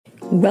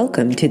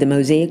Welcome to the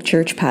Mosaic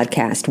Church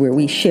podcast, where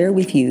we share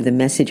with you the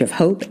message of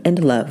hope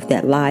and love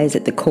that lies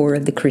at the core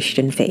of the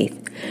Christian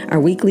faith. Our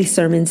weekly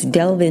sermons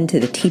delve into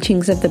the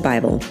teachings of the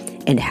Bible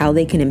and how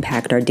they can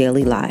impact our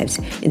daily lives,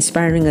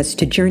 inspiring us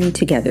to journey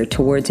together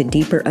towards a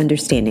deeper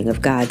understanding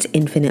of God's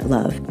infinite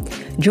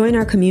love. Join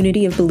our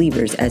community of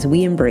believers as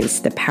we embrace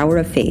the power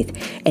of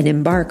faith and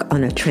embark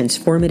on a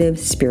transformative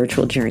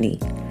spiritual journey.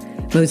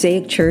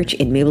 Mosaic Church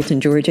in Mableton,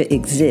 Georgia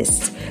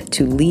exists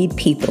to lead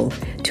people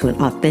to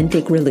an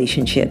authentic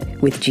relationship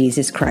with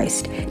Jesus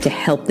Christ to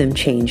help them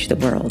change the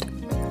world.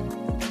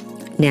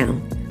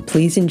 Now,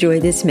 please enjoy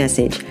this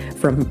message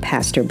from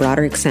Pastor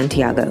Broderick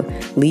Santiago,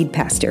 lead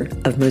pastor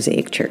of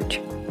Mosaic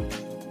Church.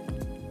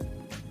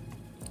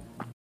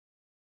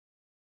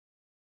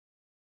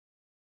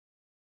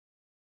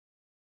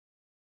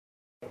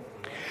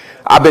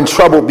 I've been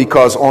troubled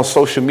because on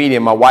social media,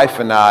 my wife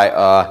and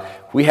I,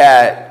 we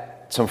had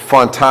some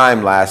fun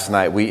time last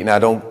night. Now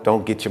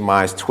don't get your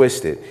minds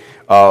twisted.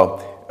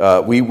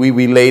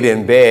 We laid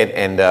in bed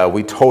and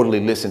we totally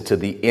listened to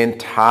the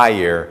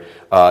entire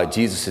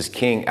Jesus is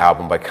King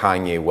album by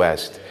Kanye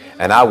West.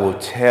 And I will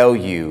tell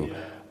you,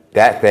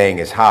 that thing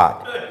is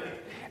hot.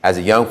 As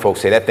the young folks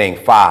say, that thing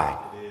fire.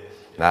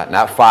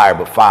 Not fire,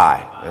 but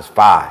fire. It's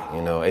fire.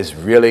 You know, it's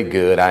really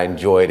good. I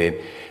enjoyed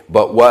it.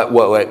 But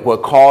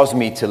what caused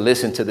me to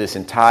listen to this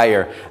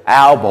entire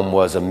album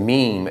was a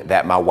meme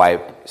that my wife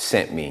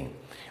sent me.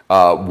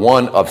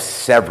 One of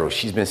several.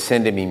 She's been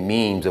sending me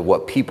memes of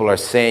what people are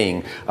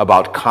saying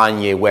about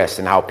Kanye West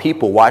and how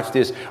people, watch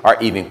this, are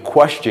even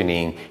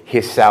questioning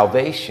his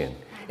salvation.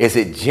 Is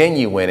it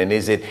genuine? And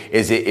is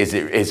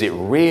it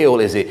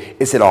real? Is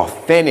it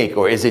authentic,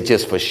 or is it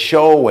just for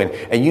show?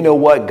 And you know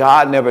what?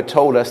 God never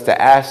told us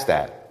to ask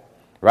that.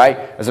 Right?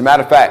 As a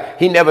matter of fact,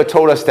 he never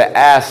told us to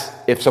ask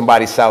if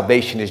somebody's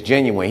salvation is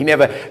genuine. He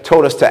never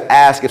told us to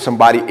ask if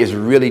somebody is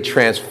really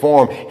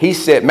transformed. He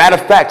said, matter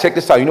of fact, check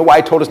this out. You know why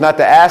he told us not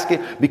to ask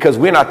it? Because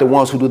we're not the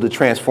ones who do the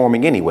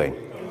transforming anyway.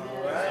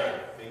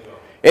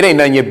 It ain't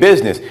none of your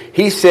business.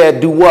 He said,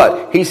 do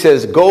what? He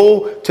says,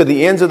 go to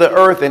the ends of the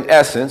earth, in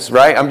essence,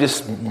 right? I'm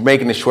just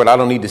making it short. I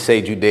don't need to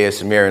say Judea,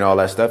 Samaria, and all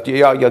that stuff.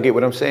 Y'all get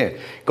what I'm saying?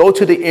 Go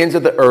to the ends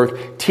of the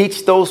earth.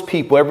 Teach those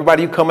people,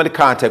 everybody you come into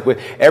contact with,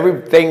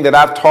 everything that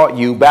I've taught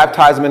you.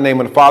 Baptize them in the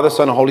name of the Father,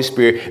 Son, and Holy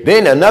Spirit.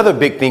 Then another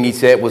big thing he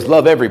said was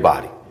love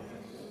everybody.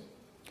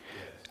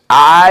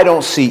 I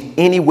don't see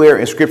anywhere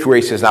in Scripture where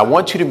he says, I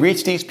want you to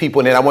reach these people,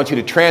 and then I want you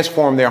to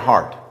transform their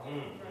heart.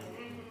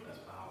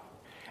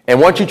 And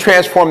once you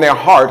transform their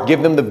heart,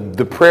 give them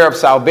the prayer of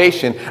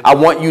salvation, I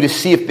want you to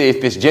see if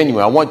it's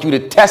genuine. I want you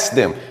to test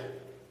them.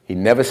 He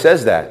never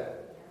says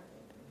that.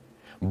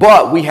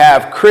 But we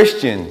have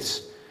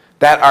Christians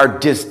that are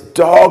just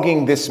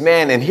dogging this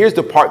man. And here's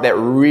the part that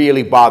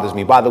really bothers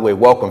me. By the way,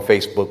 welcome,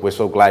 Facebook. We're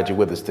so glad you're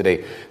with us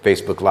today,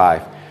 Facebook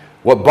Live.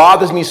 What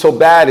bothers me so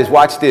bad is,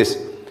 watch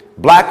this.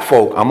 Black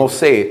folk, I'm going to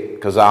say it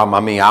because I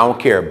don't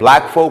care.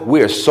 Black folk,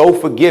 we are so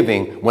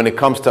forgiving when it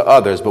comes to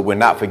others, but we're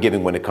not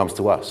forgiving when it comes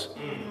to us.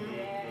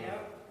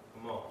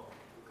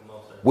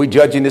 We're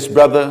judging this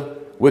brother.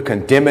 We're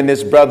condemning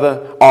this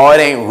brother. Oh, it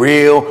ain't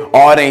real.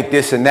 Oh, it ain't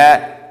this and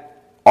that.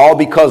 All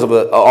because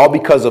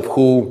of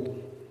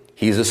who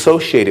he's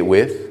associated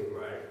with.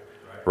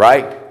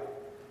 Right?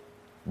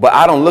 But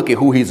I don't look at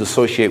who he's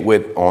associated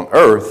with on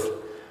earth.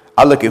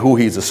 I look at who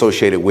he's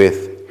associated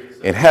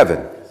with in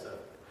heaven.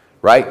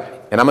 Right?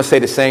 And I'm going to say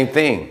the same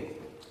thing.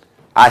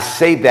 I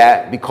say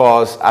that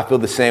because I feel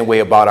the same way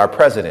about our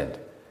president.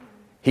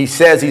 He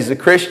says he's a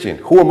Christian.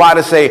 Who am I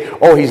to say,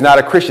 oh, he's not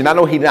a Christian? I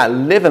know he's not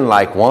living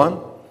like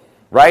one,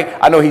 right?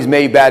 I know he's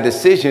made bad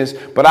decisions,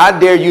 but I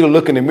dare you to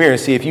look in the mirror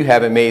and see if you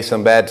haven't made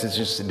some bad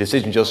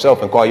decisions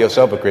yourself and call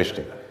yourself a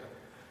Christian,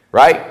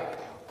 right?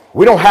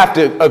 We don't have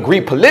to agree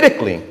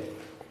politically,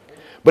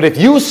 but if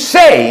you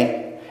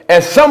say,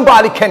 and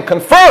somebody can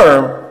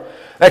confirm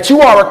that you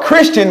are a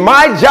Christian,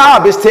 my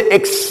job is to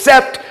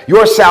accept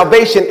your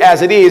salvation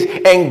as it is,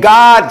 and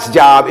God's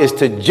job is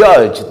to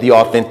judge the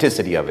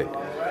authenticity of it.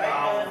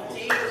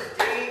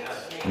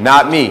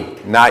 Not me,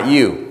 not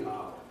you.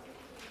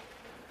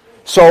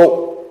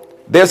 So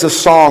there's a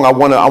song I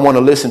want to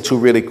listen to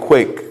really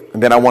quick,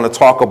 and then I want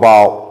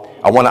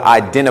to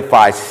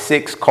identify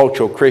 6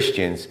 cultural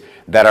Christians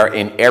that are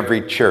in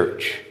every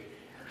church.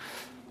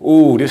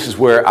 Ooh, this is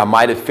where I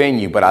might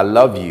offend you, but I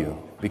love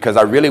you because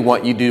I really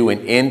want you to do an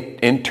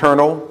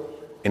internal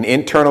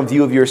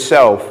view of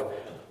yourself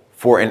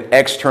for an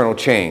external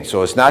change.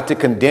 So it's not to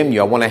condemn you.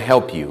 I want to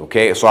help you.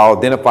 Okay, so I'll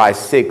identify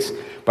 6.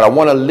 But I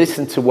want to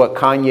listen to what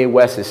Kanye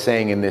West is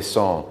saying in this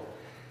song. All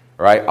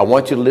right? I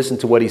want you to listen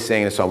to what he's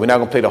saying in the song. We're not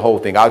going to play the whole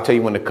thing. I'll tell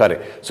you when to cut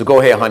it. So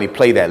go ahead, honey,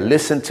 play that.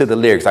 Listen to the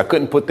lyrics. I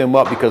couldn't put them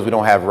up because we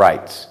don't have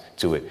rights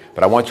to it.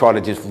 But I want y'all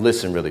to just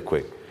listen really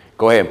quick.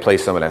 Go ahead and play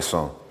some of that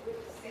song.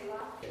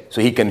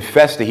 So he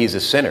confessed that he's a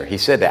sinner. He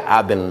said that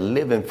I've been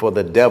living for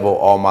the devil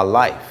all my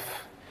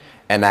life.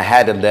 And I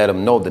had to let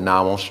him know that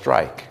now I'm on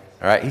strike.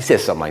 All right? He said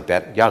something like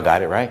that. Y'all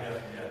got it, right?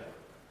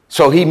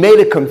 So he made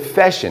a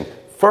confession.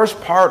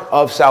 First part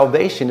of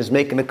salvation is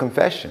making a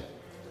confession.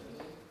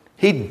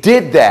 He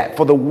did that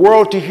for the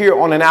world to hear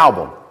on an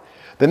album.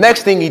 The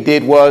next thing he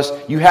did was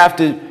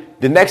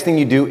the next thing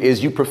you do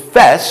is you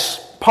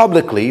profess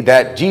publicly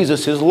that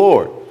Jesus is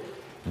Lord.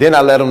 Then I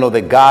let him know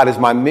that God is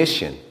my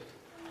mission.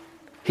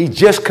 He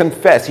just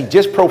confessed. He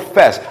just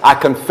professed. I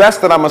confess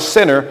that I'm a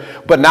sinner,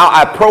 but now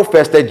I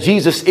profess that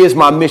Jesus is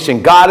my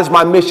mission. God is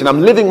my mission.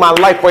 I'm living my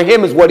life for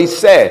him is what he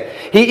said.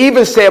 He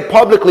even said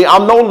publicly,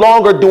 I'm no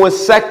longer doing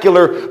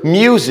secular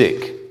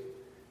music.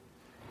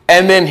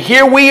 And then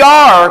here we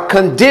are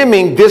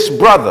condemning this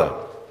brother.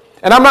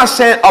 And I'm not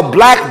saying a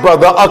black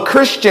brother, a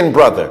Christian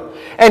brother.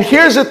 And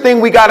here's the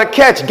thing we got to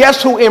catch.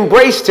 Guess who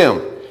embraced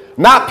him?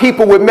 Not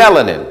people with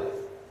melanin.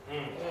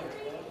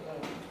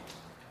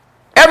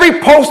 Every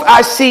post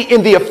I see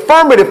in the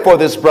affirmative for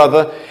this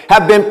brother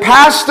have been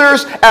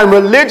pastors and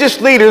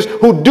religious leaders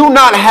who do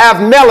not have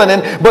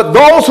melanin, but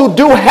those who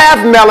do have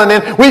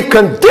melanin, we've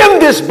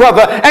condemned this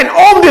brother. And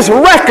on this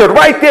record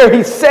right there,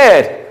 he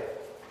said,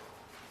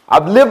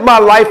 I've lived my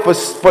life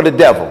for the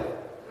devil.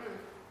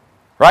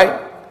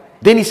 Right?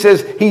 Then he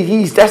says,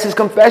 that's his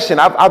confession.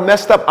 I've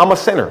messed up. I'm a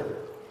sinner.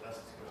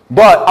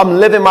 But I'm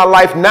living my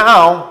life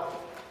now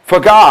for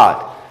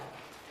God.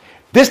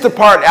 This is the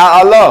part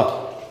I love.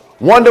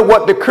 Wonder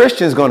what the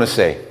Christian's going to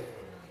say.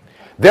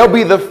 They'll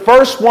be the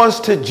first ones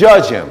to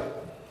judge him.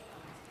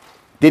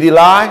 Did he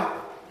lie?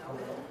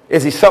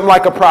 Is he something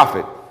like a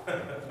prophet?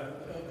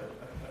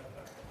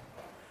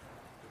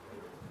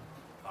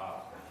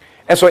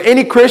 And so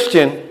any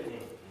Christian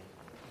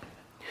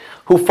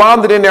who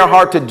found it in their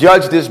heart to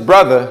judge this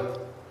brother,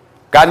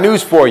 got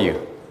news for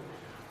you.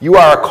 You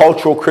are a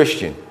cultural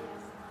Christian.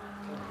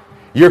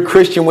 You're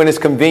Christian when it's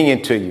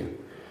convenient to you.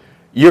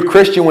 You're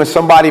Christian when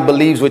somebody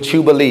believes what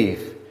you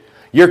believe.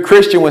 You're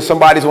Christian when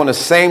somebody's on the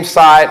same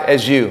side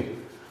as you,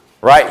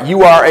 right?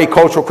 You are a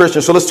cultural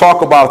Christian. So let's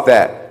talk about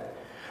that.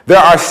 There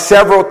are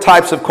several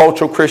types of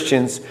cultural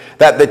Christians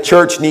that the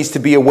church needs to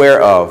be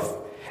aware of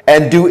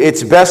and do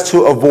its best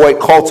to avoid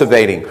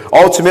cultivating.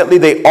 Ultimately,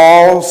 they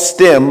all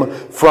stem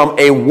from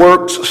a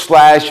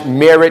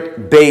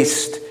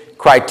works/merit-based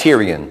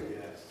criterion.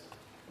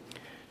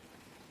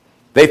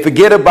 They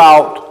forget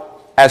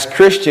about, as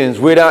Christians,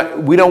 we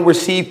don't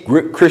receive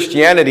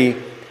Christianity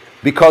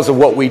because of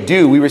what we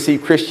do. We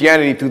receive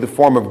Christianity through the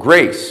form of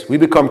grace. We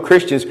become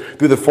Christians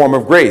through the form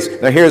of grace.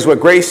 Now here's what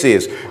grace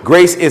is.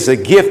 Grace is a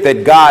gift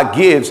that God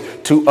gives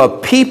to a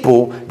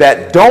people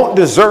that don't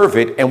deserve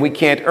it and we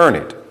can't earn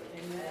it.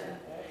 Amen.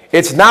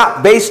 It's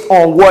not based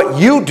on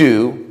what you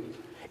do.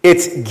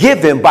 It's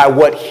given by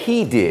what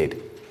he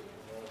did.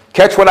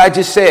 Catch what I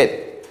just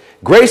said.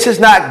 Grace is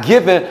not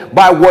given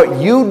by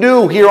what you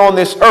do here on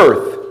this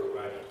earth.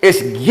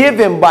 It's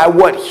given by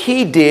what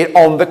he did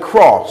on the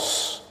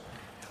cross.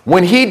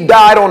 When he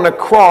died on the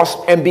cross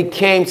and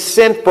became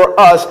sin for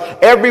us,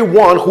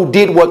 everyone who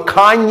did what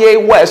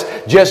Kanye West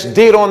just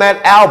did on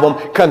that album,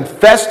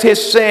 confessed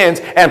his sins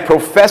and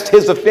professed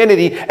his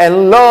affinity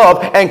and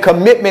love and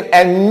commitment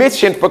and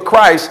mission for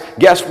Christ,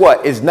 guess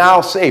what? Is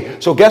now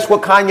saved. So guess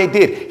what Kanye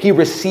did? He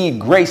received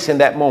grace in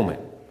that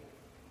moment.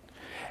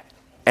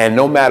 And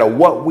no matter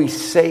what we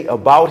say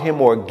about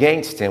him or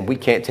against him, we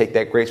can't take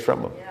that grace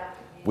from him.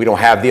 We don't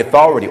have the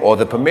authority or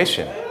the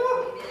permission.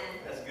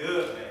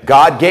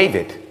 God gave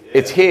it.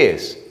 It's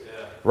his,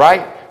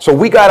 right? So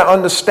we got to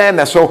understand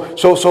that.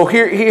 So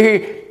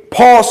here,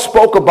 Paul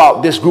spoke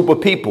about this group of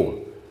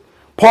people.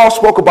 Paul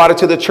spoke about it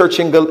to the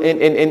church in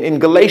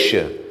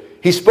Galatia.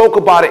 He spoke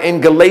about it in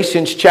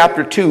Galatians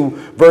chapter 2,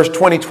 verse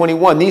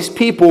 20-21. These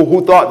people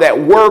who thought that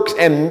works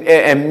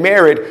and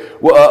merit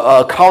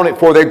accounted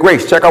for their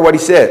grace. Check out what he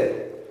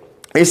said.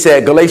 He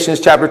said, Galatians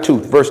chapter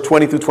 2, verse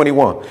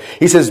 20-21.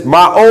 He says,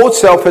 my old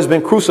self has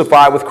been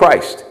crucified with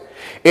Christ.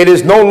 It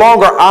is no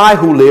longer I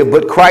who live,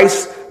 but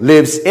Christ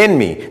lives in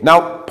me.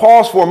 Now,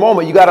 pause for a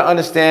moment. You got to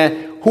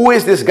understand, who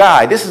is this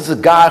guy? This is a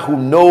guy who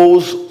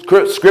knows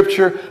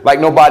scripture like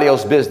nobody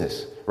else's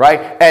business, right?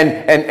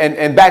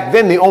 And back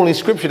then, the only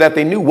scripture that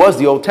they knew was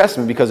the Old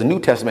Testament because the New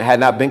Testament had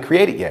not been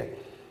created yet.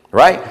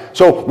 Right?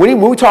 So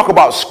when we talk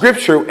about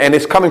scripture and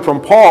it's coming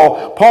from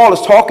Paul, Paul is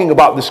talking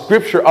about the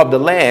scripture of the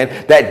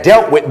land that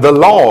dealt with the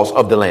laws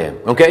of the land.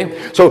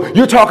 Okay? So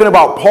you're talking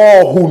about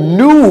Paul who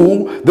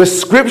knew the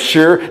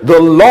scripture, the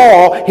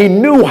law. He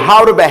knew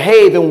how to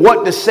behave and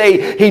what to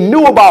say. He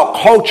knew about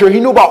culture.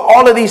 He knew about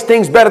all of these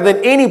things better than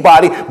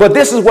anybody. But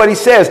this is what he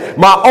says.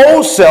 My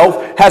old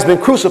self has been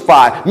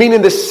crucified,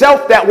 meaning the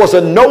self that was a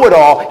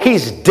know-it-all,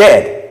 he's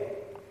dead.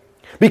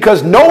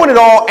 Because knowing it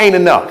all ain't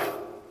enough.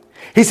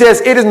 He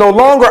says, it is no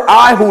longer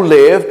I who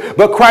live,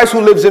 but Christ who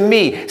lives in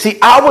me. See,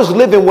 I was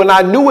living when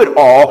I knew it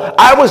all.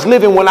 I was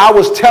living when I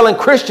was telling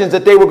Christians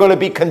that they were going to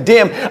be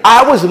condemned.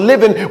 I was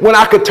living when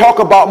I could talk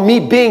about me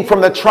being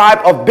from the tribe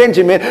of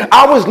Benjamin.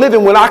 I was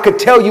living when I could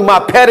tell you my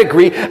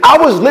pedigree. I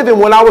was living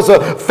when I was a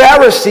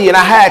Pharisee and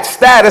I had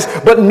status.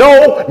 But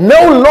no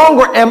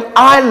longer am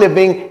I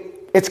living.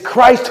 It's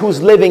Christ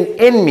who's living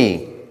in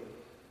me.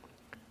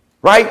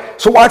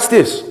 Right? So watch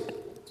this.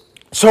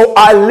 So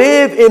I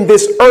live in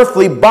this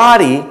earthly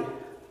body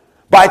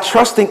by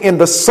trusting in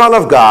the Son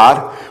of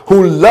God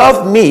who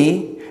loved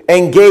me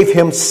and gave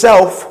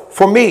himself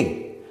for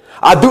me.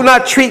 I do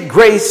not treat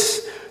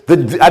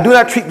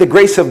the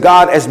grace of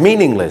God as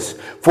meaningless.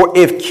 For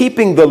if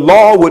keeping the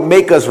law would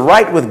make us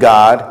right with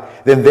God,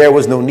 then there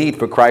was no need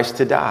for Christ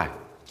to die.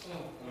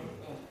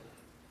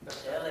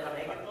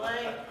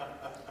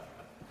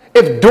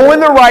 If doing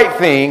the right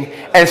thing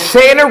and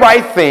saying the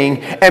right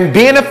thing and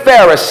being a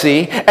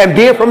Pharisee and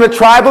being from the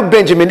tribe of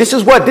Benjamin, this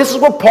is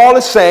what Paul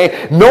is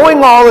saying,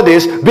 knowing all of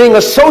this, being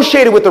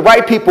associated with the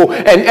right people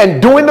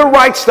and doing the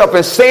right stuff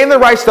and saying the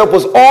right stuff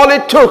was all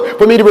it took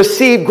for me to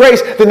receive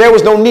grace, then there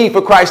was no need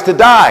for Christ to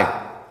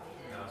die.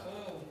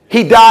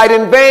 He died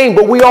in vain,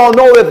 but we all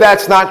know that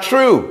that's not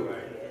true.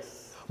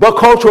 But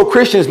cultural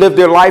Christians live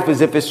their life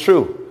as if it's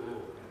true.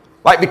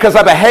 Like, because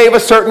I behave a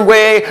certain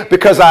way,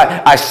 because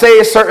I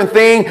say a certain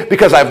thing,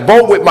 because I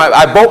vote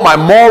my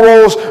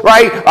morals,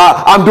 right?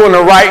 I'm doing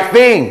the right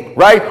thing,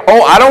 right?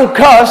 Oh, I don't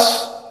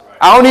cuss.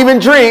 I don't even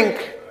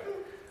drink,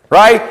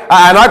 right?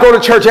 And I go to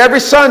church every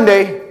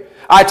Sunday.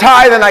 I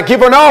tithe and I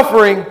give an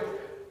offering.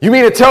 You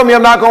mean to tell me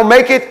I'm not going to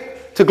make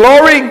it to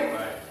glory?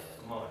 Right.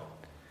 Come on.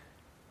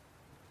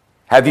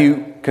 Have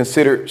you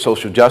considered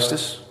social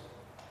justice?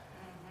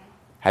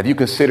 Have you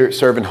considered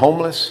serving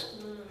homeless?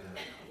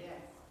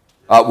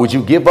 Would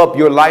you give up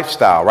your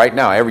lifestyle right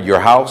now, your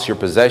house, your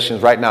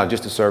possessions right now,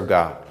 just to serve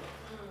God?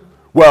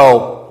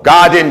 Well,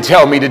 God didn't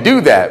tell me to do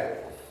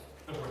that.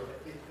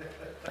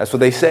 That's what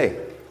they say.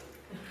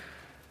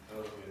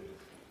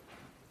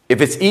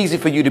 If it's easy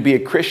for you to be a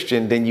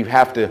Christian, then you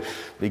have to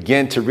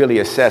begin to really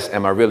assess,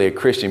 am I really a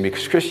Christian?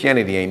 Because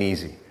Christianity ain't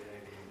easy.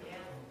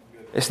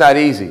 It's not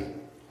easy.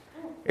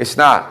 It's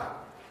not.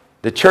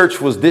 The church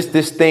was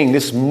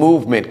this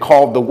movement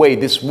called the way,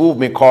 this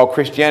movement called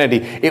Christianity.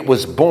 It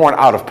was born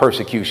out of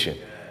persecution.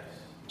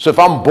 So if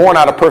I'm born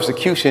out of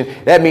persecution,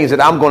 that means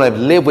that I'm going to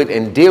live with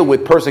and deal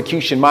with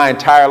persecution my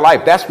entire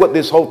life. That's what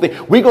this whole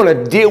thing, we're going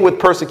to deal with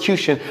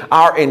persecution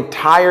our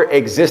entire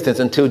existence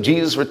until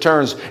Jesus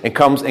returns and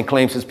comes and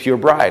claims his pure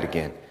bride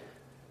again.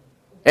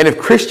 And if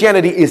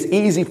Christianity is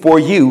easy for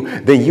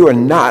you, then you are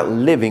not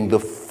living the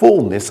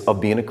fullness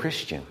of being a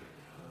Christian.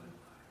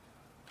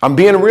 I'm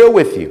being real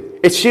with you.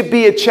 It should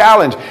be a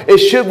challenge.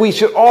 We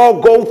should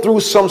all go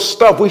through some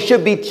stuff. We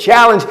should be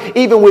challenged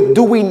even with,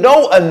 do we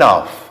know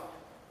enough?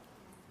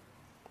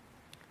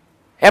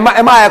 Am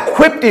I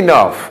equipped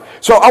enough?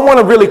 So I want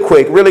to really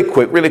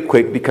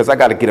quick, because I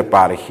got to get up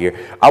out of here.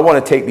 I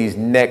want to take these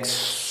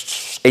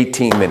next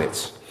 18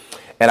 minutes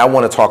and I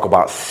want to talk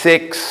about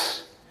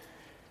 6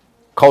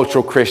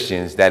 cultural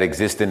Christians that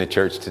exist in the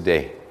church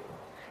today.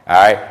 All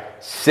right.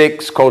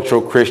 6 cultural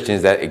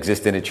Christians that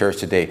exist in the church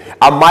today.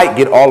 I might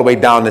get all the way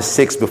down to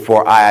 6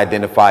 before I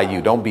identify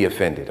you. Don't be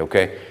offended,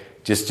 okay?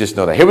 Just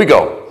know that. Here we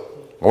go.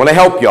 I want to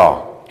help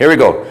y'all. Here we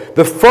go.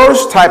 The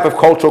first type of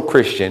cultural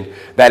Christian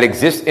that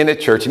exists in the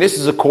church, and this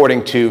is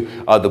according to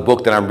the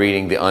book that I'm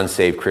reading, The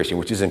Unsaved Christian,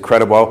 which is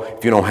incredible.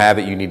 If you don't have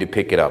it, you need to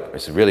pick it up.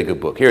 It's a really good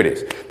book. Here it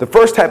is. The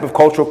first type of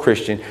cultural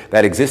Christian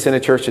that exists in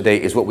the church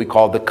today is what we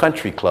call the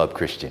country club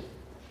Christian.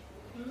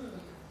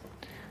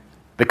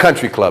 The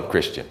country club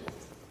Christian.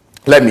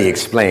 Let me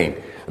explain.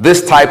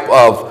 This type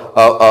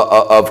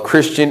of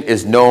Christian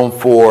is known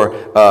for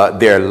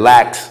their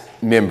lax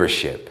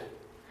membership.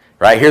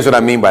 Right? Here's what I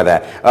mean by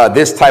that.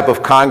 This is the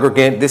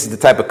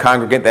type of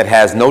congregant that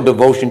has no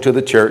devotion to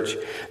the church.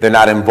 They're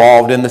not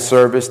involved in the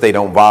service. They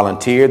don't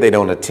volunteer. They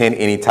don't attend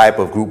any type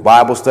of group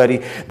Bible study.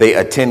 They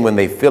attend when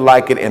they feel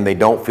like it, and they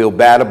don't feel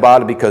bad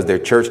about it because their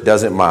church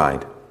doesn't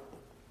mind.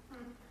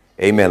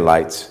 Amen,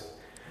 lights.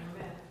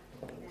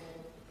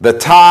 They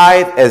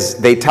tithe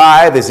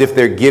as if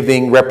their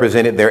giving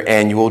represented their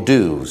annual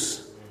dues.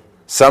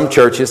 Some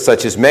churches,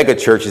 such as mega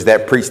churches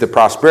that preach the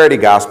prosperity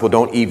gospel,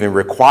 don't even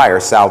require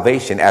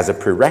salvation as a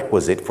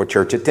prerequisite for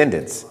church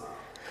attendance.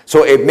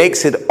 So it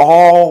makes it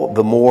all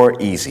the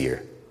more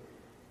easier.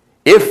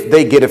 If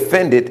they get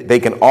offended, they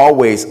can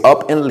always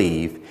up and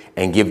leave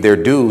and give their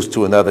dues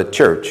to another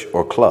church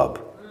or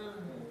club.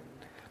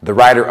 The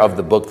writer of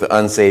the book, The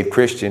Unsaved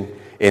Christian,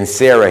 in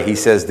Sarah, he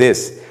says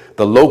this: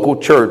 the local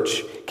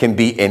church can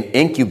be an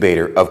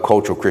incubator of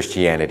cultural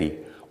Christianity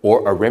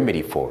or a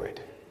remedy for it.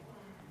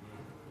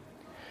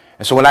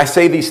 And so when I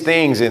say these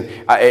things, and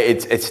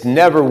it's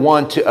never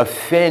one to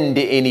offend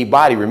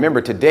anybody.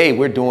 Remember, today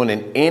we're doing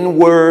an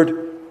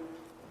inward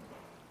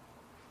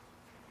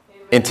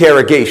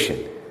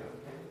interrogation.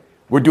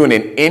 We're doing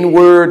an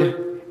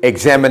inward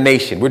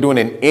examination. We're doing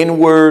an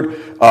inward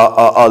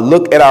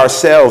look at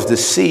ourselves to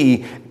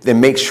see and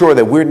make sure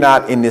that we're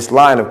not in this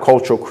line of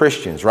cultural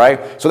Christians,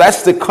 right? So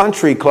that's the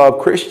country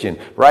club Christian,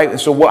 right? And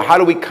so how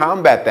do we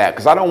combat that?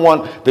 Because I don't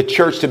want the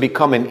church to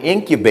become an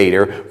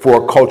incubator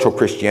for cultural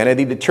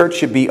Christianity. The church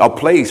should be a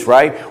place,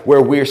 right,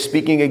 where we're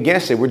speaking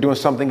against it. We're doing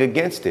something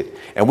against it.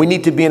 And we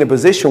need to be in a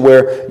position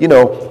where,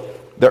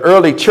 the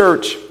early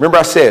church, remember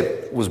I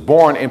said, was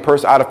born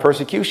out of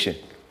persecution.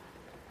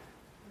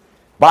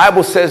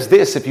 Bible says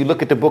this, if you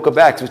look at the book of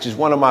Acts, which is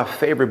one of my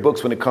favorite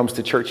books when it comes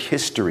to church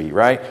history,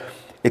 right?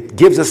 It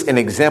gives us an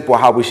example of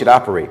how we should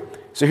operate.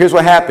 So here's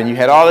what happened. You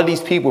had all of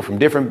these people from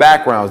different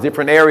backgrounds,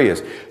 different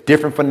areas,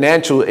 different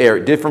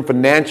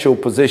financial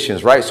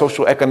positions, right?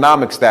 Social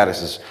economic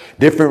statuses,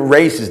 different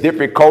races,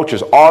 different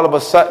cultures. All of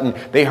a sudden,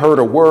 they heard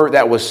a word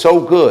that was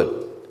so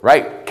good,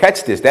 right?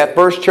 Catch this. That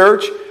first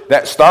church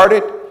that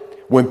started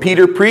when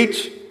Peter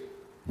preached,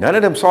 none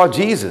of them saw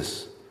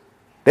Jesus.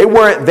 They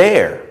weren't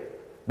there.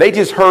 They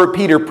just heard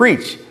Peter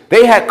preach.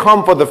 They had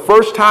come for the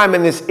first time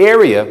in this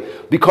area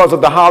because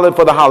of the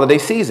holiday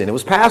season. It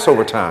was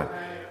Passover time.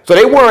 So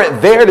they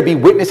weren't there to be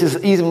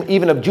witnesses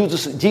even of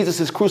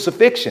Jesus'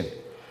 crucifixion.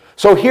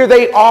 So here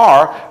they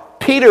are.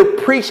 Peter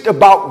preached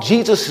about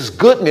Jesus'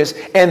 goodness,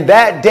 and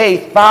that day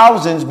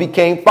thousands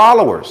became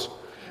followers.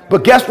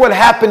 But guess what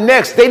happened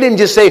next? They didn't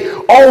just say,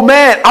 oh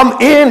man,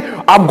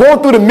 I'm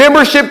going through the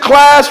membership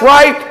class,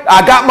 right?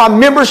 I got my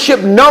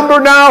membership number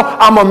now.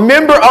 I'm a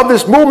member of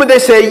this movement. They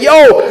say,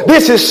 yo,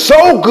 this is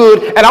so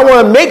good, and I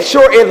want to make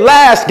sure it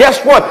lasts.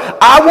 Guess what?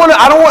 I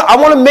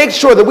want to make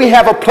sure that we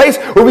have a place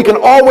where we can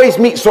always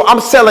meet. So I'm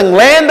selling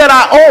land that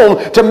I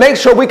own to make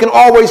sure we can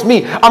always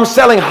meet. I'm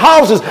selling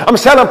houses. I'm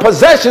selling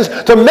possessions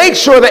to make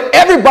sure that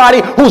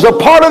everybody who's a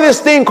part of this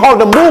thing called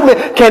the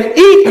movement can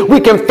eat. We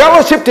can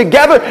fellowship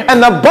together,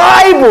 and the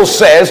Bible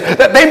says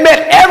that they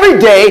met every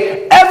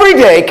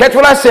day, catch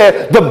what I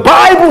said, the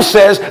Bible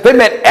says they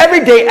met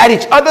every day at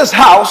each other's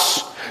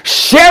house,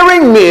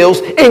 sharing meals,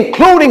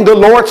 including the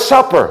Lord's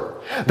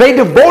Supper. They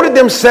devoted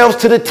themselves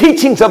to the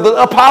teachings of the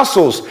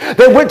apostles.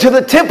 They went to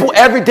the temple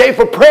every day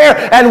for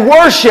prayer and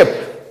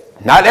worship.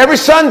 Not every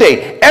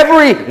Sunday,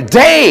 every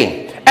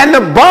day. And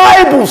the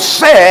Bible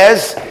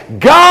says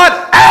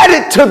God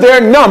added to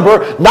their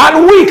number,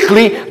 not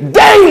weekly,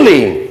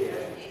 daily.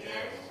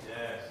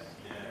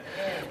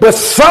 But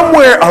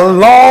somewhere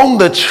along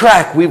the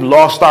track, we've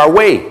lost our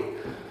way.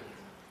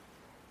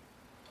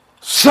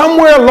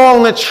 Somewhere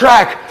along the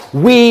track,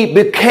 we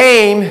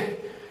became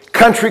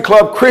country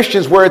club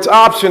Christians where it's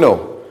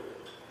optional.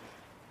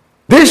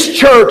 This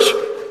church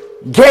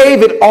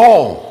gave it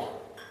all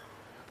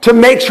to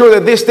make sure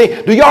that this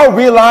thing, do y'all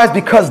realize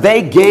because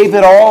they gave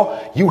it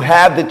all, you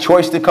have the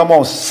choice to come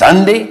on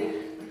Sunday?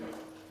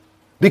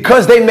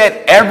 Because they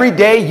met every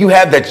day, you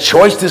have the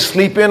choice to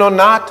sleep in or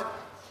not?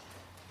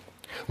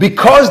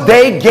 Because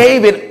they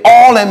gave it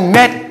all and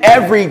met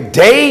every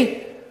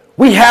day,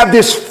 we have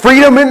this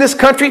freedom in this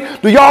country.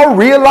 Do y'all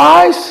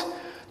realize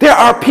there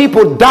are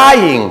people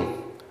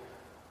dying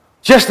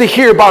just to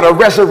hear about a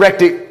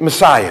resurrected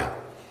Messiah?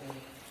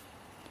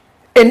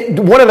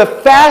 And one of the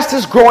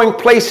fastest growing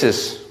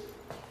places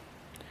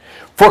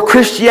for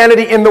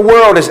Christianity in the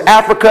world is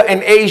Africa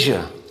and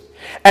Asia.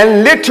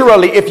 And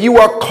literally, if you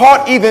are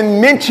caught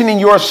even mentioning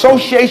your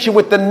association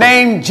with the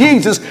name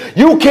Jesus,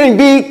 you can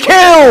be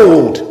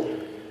killed.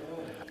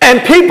 And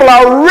people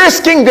are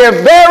risking their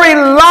very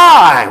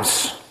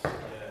lives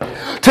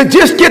to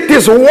just get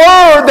this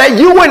word that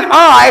you and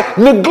I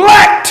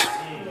neglect.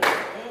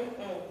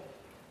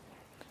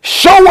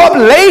 Show up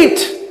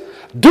late.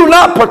 Do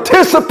not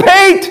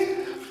participate.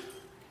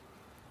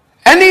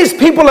 And these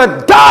people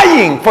are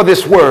dying for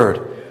this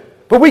word.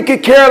 But we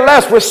could care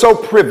less. We're so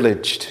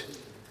privileged.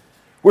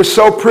 We're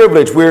so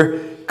privileged. We're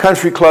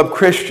country club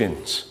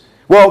Christians.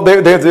 Well,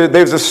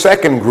 there's a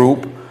second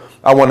group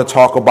I want to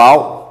talk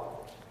about.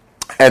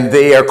 And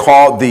they are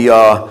called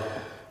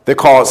they're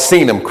called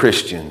Senem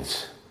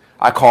Christians.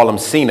 I call them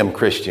Senem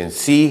Christians.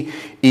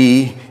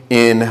 Cenym.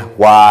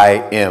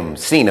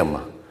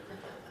 Senem.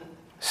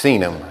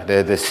 Senem.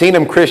 The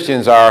Senem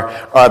Christians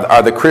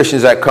are the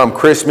Christians that come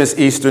Christmas,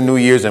 Easter, New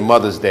Year's, and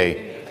Mother's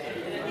Day.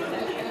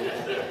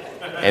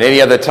 And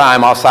any other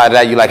time outside of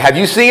that, you're like, have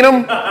you seen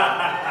them?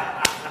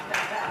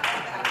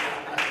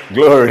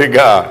 Glory to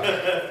God.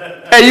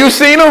 Hey, you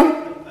seen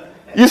them?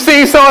 You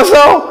seen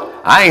so-and-so?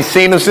 I ain't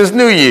seen them since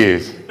New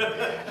Year's.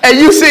 Hey,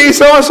 you seen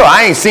so-and-so?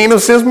 I ain't seen them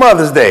since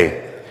Mother's Day.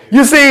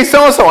 You seen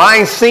so-and-so? I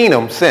ain't seen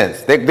them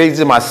since.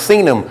 These are my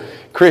seen them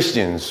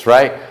Christians,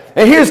 right?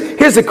 And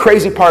here's the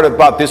crazy part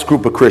about this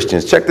group of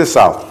Christians. Check this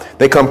out.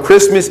 They come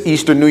Christmas,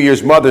 Easter, New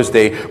Year's, Mother's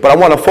Day, but I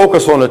want to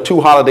focus on the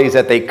two holidays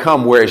that they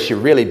come where it should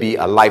really be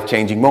a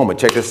life-changing moment.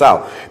 Check this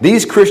out.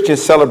 These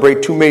Christians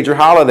celebrate two major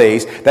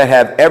holidays that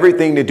have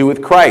everything to do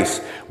with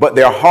Christ, but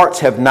their hearts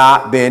have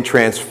not been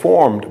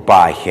transformed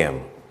by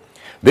him.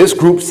 This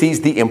group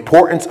sees the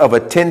importance of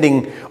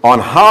attending on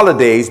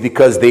holidays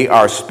because they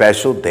are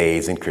special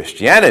days in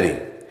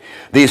Christianity.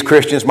 These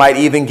Christians might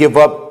even give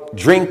up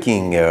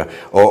drinking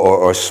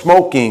or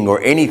smoking or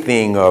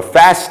anything, or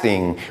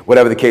fasting,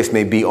 whatever the case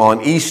may be,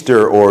 on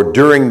Easter or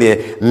during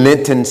the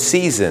Lenten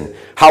season.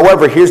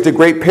 However, here's the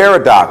great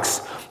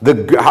paradox.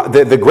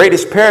 The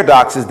greatest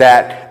paradox is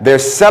that they're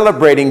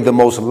celebrating the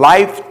most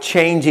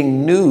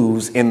life-changing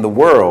news in the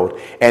world,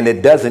 and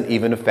it doesn't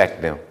even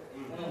affect them.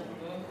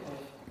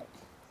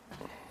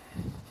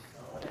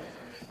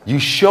 You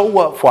show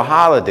up for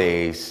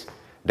holidays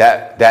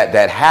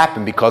that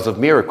happen because of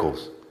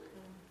miracles.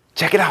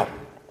 Check it out.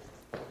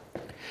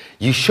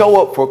 You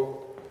show up for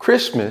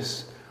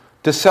Christmas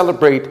to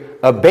celebrate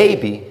a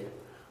baby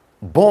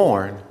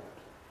born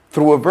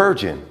through a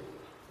virgin.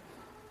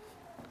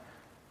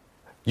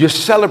 You're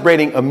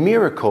celebrating a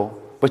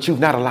miracle, but you've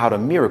not allowed a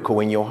miracle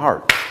in your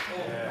heart.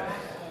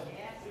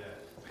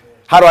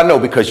 How do I know?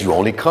 Because you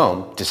only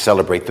come to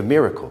celebrate the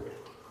miracle.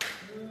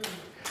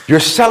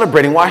 You're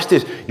celebrating, watch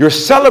this, you're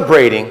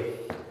celebrating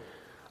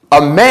a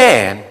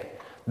man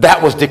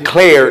that was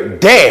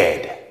declared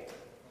dead,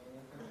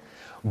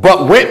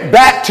 but went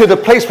back to the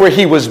place where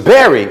he was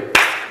buried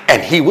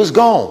and he was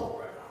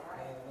gone.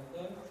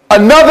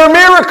 Another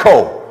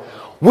miracle.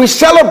 We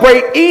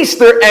celebrate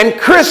Easter and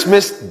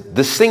Christmas,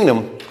 the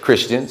Kingdom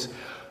Christians,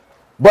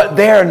 but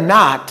they're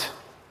not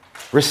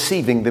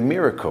receiving the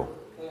miracle.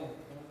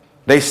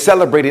 They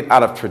celebrate it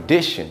out of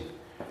tradition,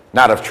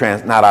 not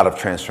out of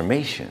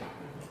transformation.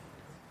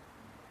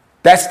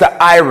 That's the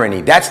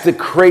irony. That's the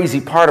crazy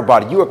part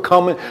about it. You are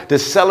coming to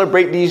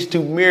celebrate these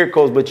two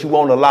miracles, but you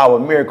won't allow a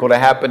miracle to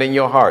happen in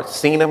your heart.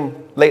 Seen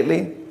them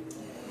lately?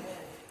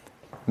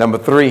 Number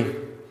 3.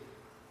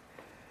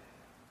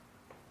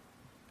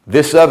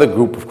 This other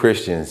group of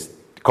Christians,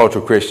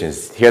 cultural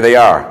Christians, here they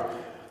are.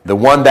 The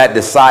one that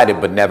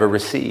decided but never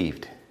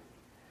received.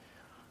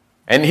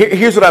 And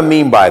here's what I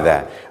mean by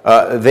that.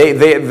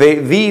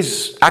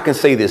 These, I can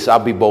say this, I'll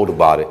be bold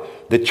about it.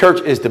 The church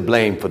is to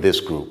blame for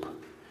this group.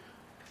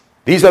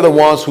 These are the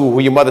ones who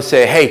your mother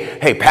said,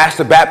 hey,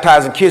 pastor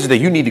baptizing kids today,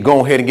 you need to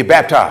go ahead and get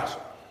baptized.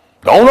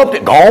 Go on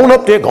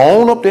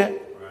up there.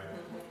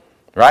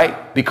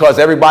 Right? Because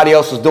everybody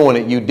else was doing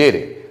it, you did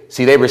it.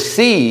 See, they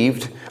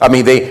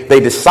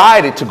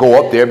decided to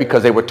go up there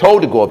because they were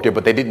told to go up there,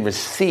 but they didn't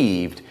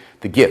receive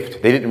the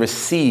gift. They didn't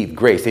receive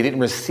grace. They didn't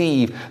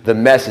receive the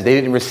message. They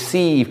didn't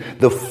receive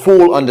the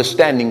full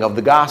understanding of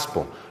the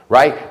gospel,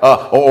 right?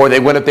 Or they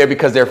went up there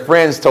because their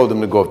friends told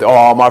them to go up there. Oh,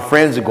 all my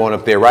friends are going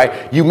up there,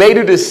 right? You made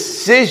a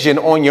decision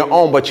on your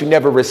own, but you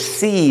never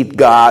received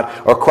God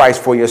or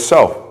Christ for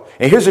yourself.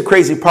 And here's the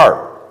crazy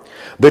part.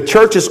 The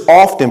church is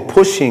often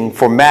pushing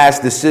for mass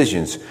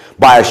decisions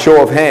by a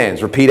show of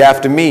hands, repeat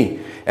after me,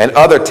 and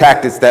other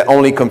tactics that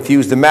only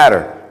confuse the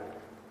matter,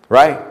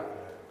 right?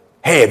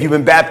 Hey, have you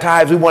been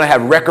baptized? We want to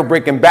have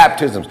record-breaking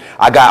baptisms.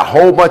 I got a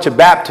whole bunch of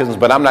baptisms,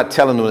 but I'm not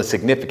telling them the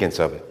significance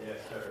of it. Yes,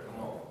 sir.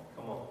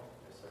 Come on.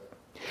 Yes,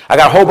 sir. I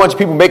got a whole bunch of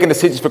people making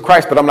decisions for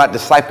Christ, but I'm not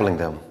discipling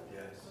them.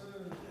 Yes.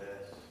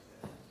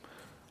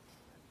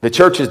 The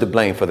church is to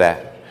blame for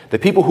that. The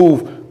people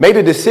who've made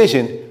a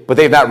decision, but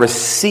they've not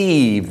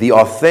received the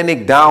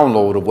authentic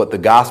download of what the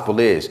gospel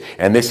is.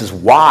 And this is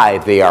why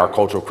they are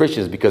cultural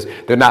Christians, because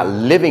they're not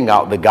living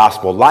out the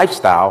gospel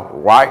lifestyle,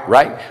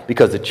 right?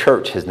 Because the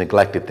church has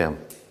neglected them.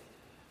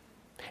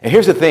 And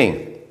here's the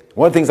thing.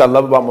 One of the things I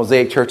love about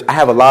Mosaic Church, I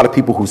have a lot of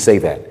people who say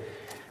that.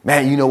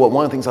 Man, you know what?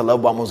 One of the things I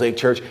love about Mosaic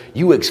Church,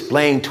 you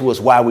explain to us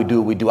why we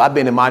do what we do. I've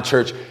been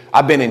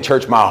in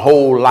church my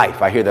whole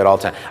life. I hear that all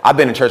the time. I've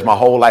been in church my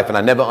whole life, and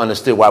I never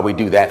understood why we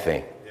do that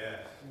thing.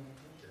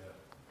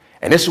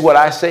 And this is what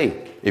I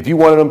say. If you're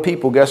one of them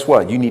people, guess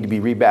what? You need to be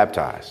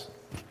rebaptized.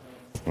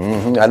 I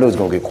knew it was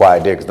going to get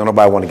quiet there because don't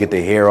nobody want to get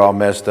their hair all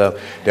messed up.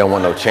 They don't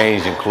want no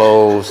change in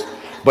clothes.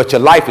 But your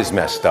life is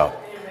messed up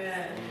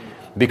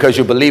because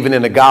you're believing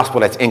in the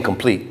gospel that's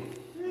incomplete.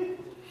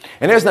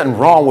 And there's nothing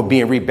wrong with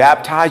being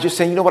rebaptized. You're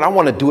saying, you know what? I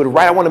want to do it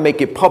right. I want to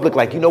make it public.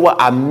 Like, you know what?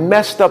 I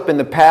messed up in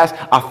the past.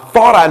 I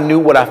thought I knew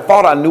what I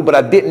thought I knew, but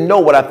I didn't know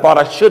what I thought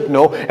I should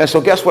know. And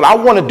so guess what? I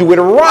want to do it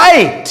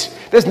right.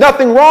 There's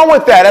nothing wrong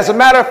with that. As a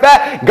matter of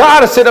fact,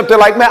 God has sit up there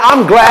like, man,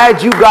 I'm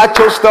glad you got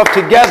your stuff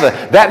together.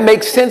 That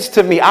makes sense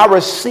to me. I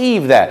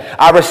receive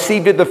that. I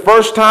received it the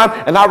first time,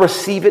 and I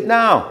receive it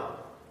now.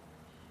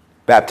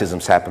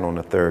 Baptisms happen on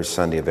the third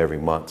Sunday of every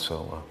month.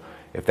 So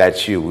if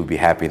that's you, we'd be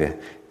happy to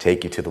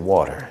take you to the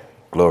water.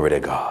 Glory to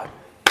God.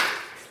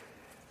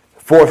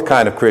 Fourth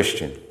kind of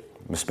Christian. I'm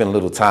going to spend a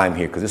little time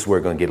here because this is where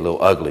it's going to get a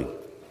little ugly.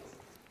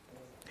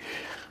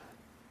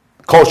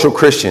 Cultural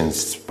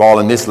Christians fall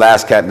in this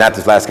not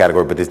this last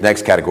category, but this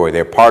next category.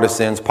 They're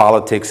partisans,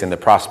 politics, and the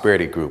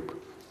prosperity group.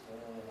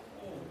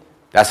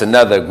 That's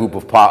another group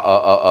of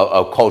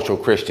cultural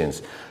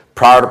Christians.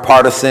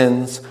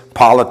 Partisans,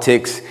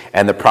 politics,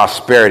 and the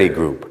prosperity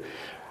group.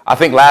 I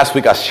think last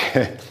week I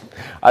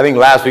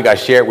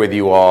shared with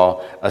you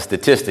all a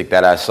statistic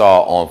that I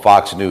saw on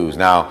Fox News.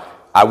 Now,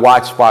 I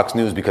watch Fox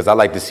News because I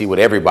like to see what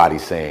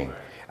everybody's saying.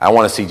 I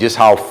want to see just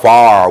how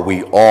far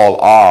we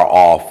all are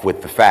off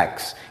with the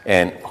facts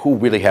and who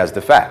really has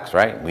the facts,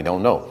 right? We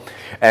don't know.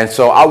 And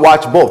so I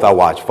watch both. I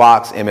watch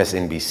Fox,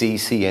 MSNBC,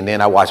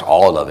 CNN. I watch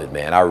all of it,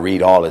 man. I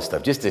read all this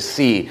stuff just to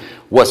see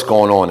what's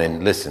going on.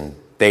 And listen,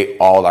 they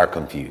all are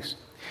confused.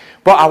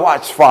 But I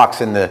watched Fox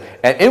and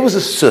it was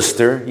a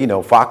sister. You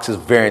know, Fox is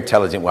very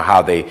intelligent with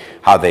how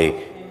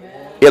they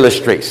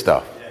illustrate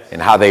stuff and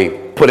how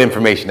they put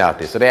information out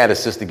there. So they had a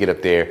sister get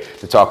up there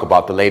to talk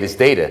about the latest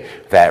data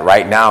that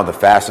right now the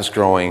fastest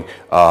growing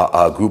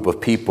group of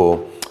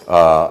people,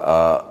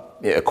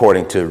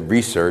 according to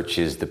research,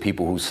 is the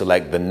people who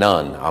select the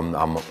none.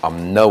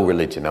 I'm no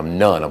religion. I'm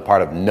none. I'm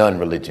part of none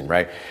religion,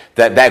 right?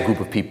 That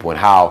group of people, and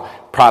how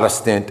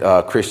Protestant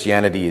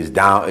Christianity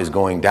is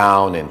going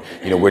down, and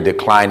we're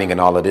declining and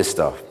all of this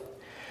stuff.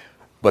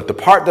 But the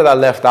part that I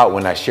left out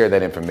when I shared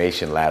that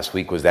information last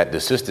week was that the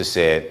sister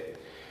said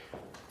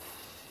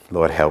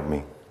Lord help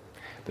me.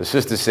 The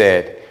sister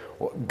said,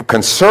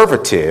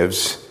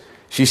 conservatives,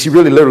 she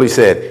really literally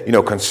said,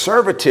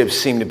 conservatives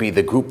seem to be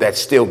the group that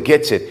still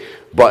gets it.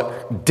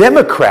 But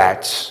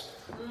Democrats,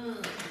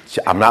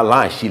 I'm not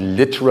lying, she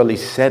literally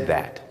said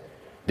that.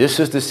 This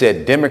sister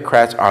said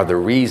Democrats are the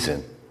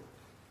reason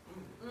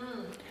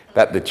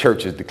that the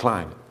church is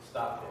declining.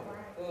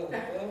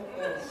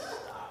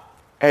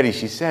 Eddie,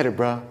 she said it,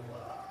 bro.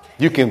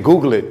 You can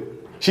Google it.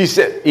 She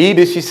said,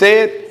 Edith, she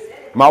said,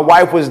 my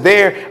wife was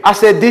there. I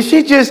said,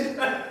 she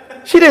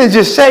didn't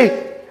just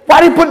say,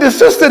 why did you put the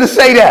sister to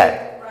say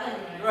that?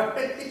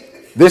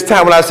 Right. This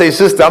time when I say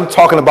sister, I'm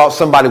talking about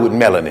somebody with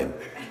melanin.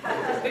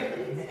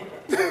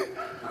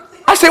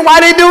 I said,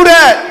 why they do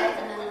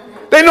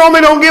that? They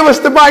normally don't give us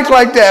the mic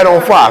like that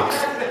on Fox.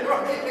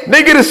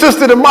 They get a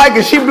sister the mic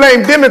and she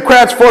blamed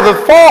Democrats for the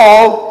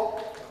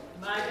fall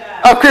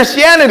of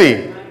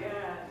Christianity.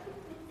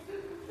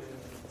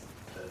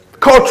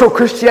 Cultural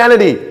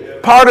Christianity,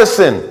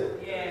 partisan.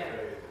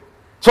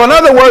 So in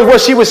other words, what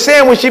she was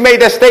saying when she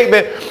made that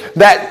statement,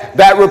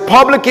 that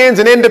Republicans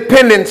and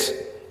independents,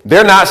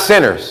 they're not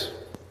sinners.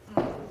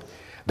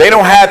 They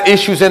don't have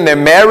issues in their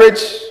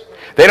marriage.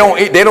 They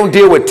don't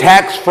deal with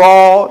tax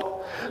fraud.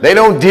 They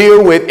don't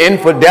deal with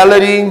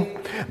infidelity.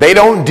 They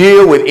don't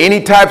deal with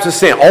any types of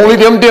sin. Only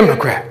them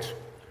Democrats.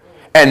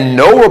 And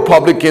no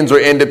Republicans or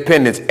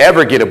independents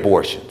ever get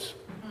abortions.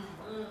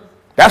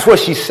 That's what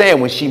she's saying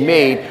when she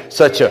made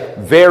such a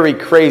very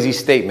crazy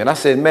statement. I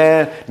said,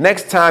 man,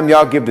 next time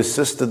y'all give the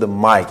sister the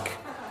mic,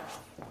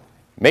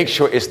 make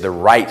sure it's the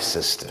right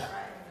sister,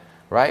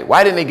 right?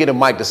 Why didn't they get a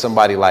mic to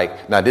somebody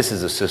like, now this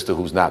is a sister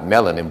who's not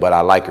melanin, but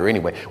I like her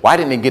anyway. Why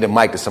didn't they get a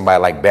mic to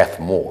somebody like Beth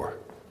Moore?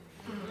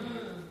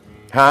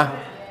 Huh?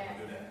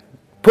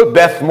 Put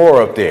Beth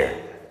Moore up there.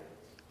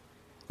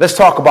 Let's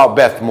talk about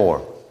Beth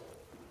Moore.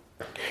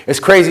 It's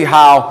crazy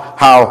how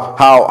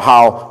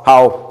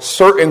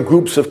certain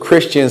groups of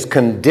Christians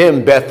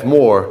condemn Beth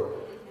Moore,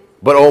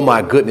 but oh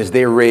my goodness,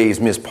 they raised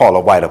Miss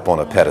Paula White up on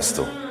a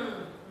pedestal. Amen.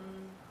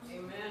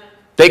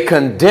 They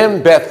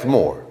condemn Beth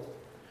Moore,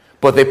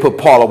 but they put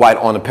Paula White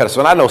on a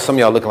pedestal. And I know some of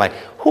y'all looking like,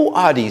 who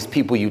are these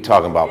people you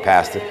talking about,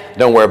 Pastor?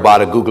 Don't worry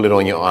about it. Google it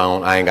on your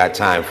own. I ain't got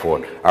time for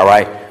it. All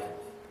right.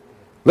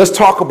 Let's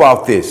talk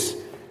about this.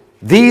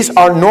 These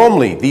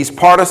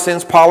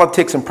partisans,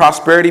 politics, and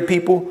prosperity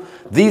people,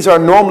 these are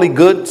normally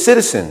good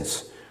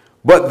citizens,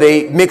 but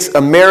they mix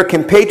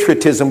American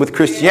patriotism with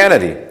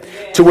Christianity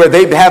to where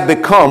they have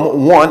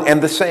become one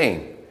and the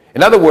same.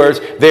 In other words,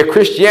 their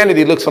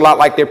Christianity looks a lot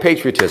like their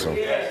patriotism.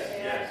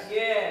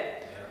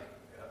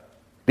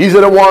 These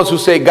are the ones who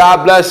say,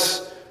 God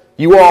bless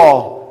you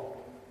all.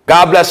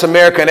 God bless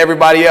America and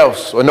everybody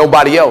else or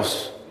nobody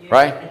else,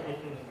 right?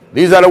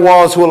 These are the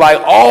ones who are like,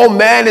 oh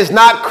man, it's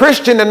not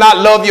Christian to not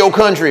love your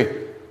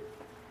country.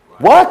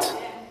 What?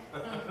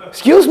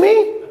 Excuse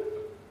me?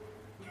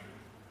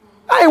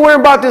 I ain't worrying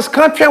about this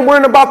country. I'm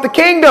worrying about the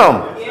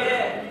kingdom.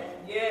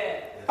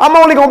 I'm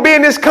only going to be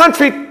in this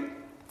country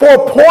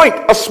for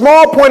a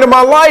small point of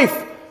my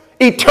life.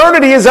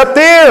 Eternity is up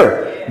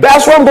there.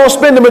 That's where I'm going to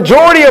spend the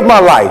majority of my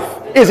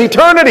life, is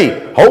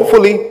eternity.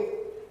 Hopefully.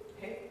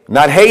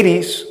 Not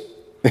Hades.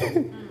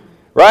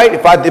 Right?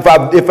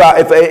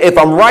 If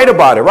I'm right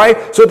about it,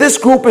 right? So this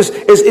group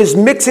is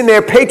mixing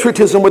their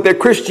patriotism with their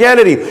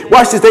Christianity.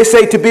 Watch this. They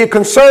say to be a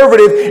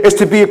conservative is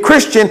to be a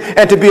Christian,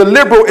 and to be a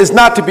liberal is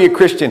not to be a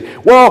Christian.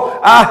 Well,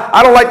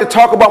 I don't like to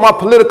talk about my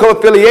political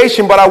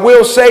affiliation, but I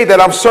will say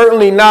that I'm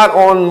certainly not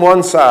on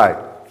one side.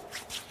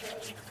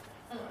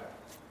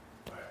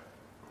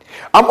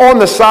 I'm on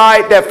the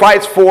side that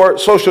fights for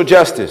social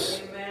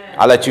justice.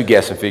 I'll let you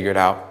guess and figure it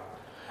out.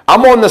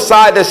 I'm on the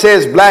side that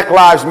says Black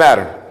Lives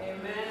Matter.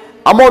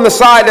 I'm on the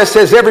side that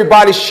says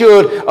everybody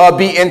should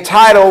be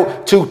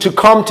entitled to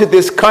come to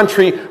this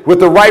country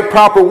with the right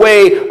proper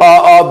way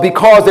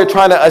because they're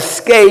trying to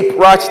escape,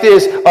 watch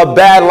this, a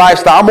bad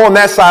lifestyle. I'm on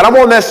that side. I'm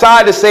on that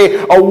side to say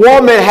a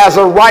woman has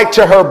a right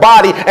to her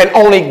body and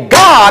only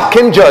God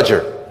can judge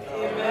her.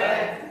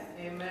 Amen.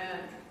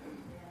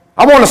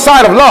 I'm on the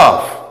side of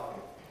love.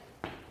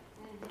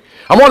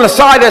 I'm on the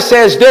side that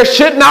says there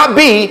should not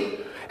be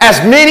as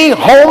many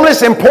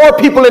homeless and poor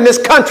people in this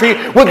country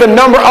with the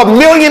number of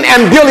million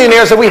and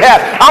billionaires that we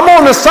have. I'm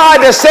on the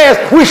side that says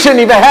we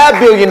shouldn't even have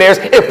billionaires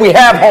if we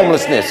have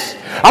homelessness.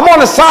 I'm on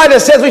the side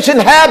that says we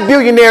shouldn't have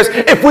billionaires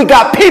if we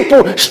got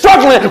people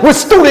struggling with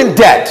student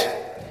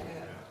debt.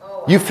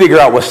 You figure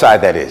out what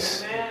side that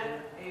is.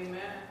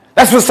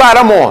 That's what side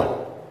I'm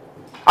on.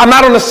 I'm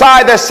not on the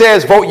side that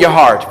says vote your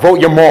heart,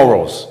 vote your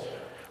morals,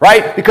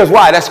 right? Because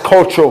why? That's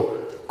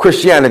cultural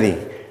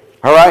Christianity.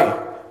 All right?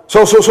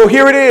 So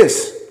here it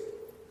is.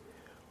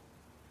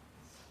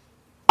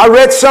 I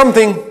read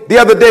something the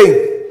other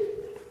day,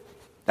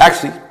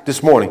 actually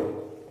this morning,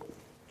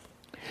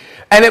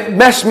 and it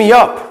messed me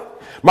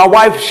up. My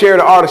wife shared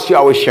an article. She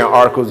always sharing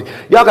articles.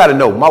 Y'all got to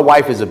know, my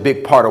wife is a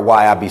big part of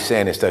why I be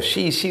saying this stuff.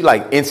 She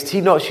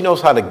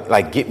knows how to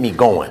like get me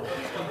going.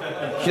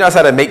 She knows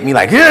how to make me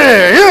like,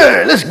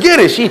 yeah, let's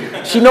get it.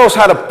 She knows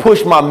how to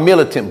push my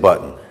militant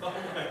button,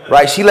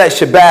 right? She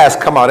lets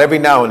Shabazz come out every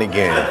now and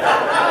again.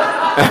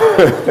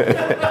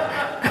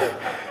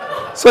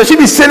 So she'd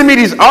be sending me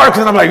these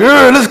articles, and I'm like,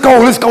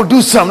 let's go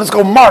do something. Let's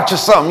go march or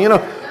something, you know.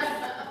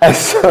 And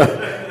so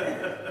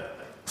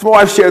my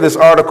wife shared this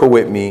article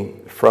with me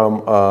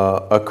from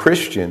a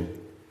Christian,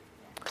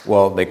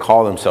 well, they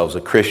call themselves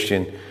a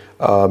Christian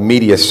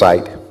media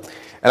site.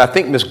 And I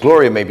think Miss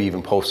Gloria maybe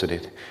even posted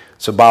it.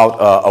 It's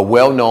about a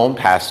well-known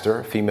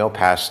pastor, female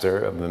pastor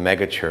of the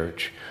mega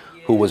church,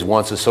 who was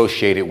once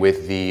associated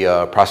with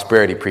the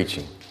prosperity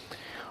preaching.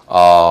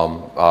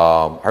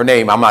 Her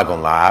name, I'm not going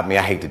to lie. I mean,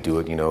 I hate to do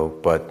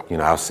it, but,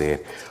 I'll say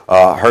it.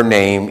 Her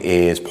name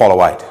is Paula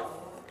White.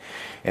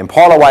 And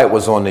Paula White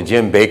was on the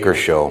Jim Bakker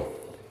show.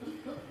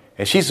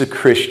 And she's a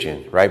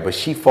Christian, right? But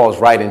she falls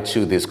right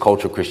into this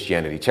cultural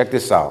Christianity. Check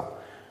this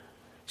out.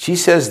 She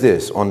says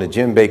this on the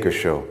Jim Bakker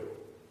show.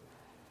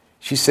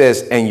 She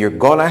says, and you're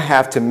going to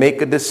have to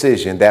make a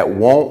decision that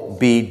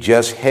won't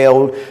just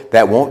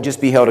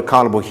be held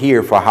accountable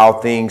here for how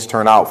things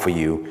turn out for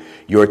you,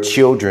 your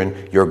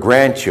children, your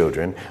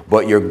grandchildren,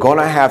 but you're going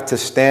to have to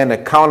stand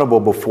accountable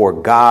before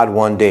God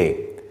one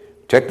day.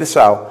 Check this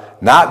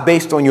out. Not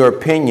based on your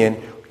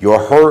opinion, your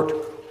hurt,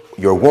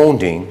 your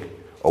wounding,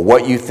 or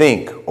what you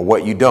think or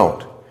what you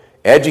don't.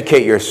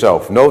 Educate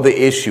yourself, know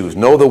the issues,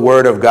 know the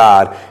Word of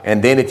God,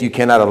 and then if you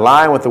cannot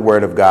align with the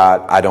Word of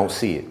God, I don't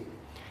see it.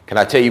 Can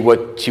I tell you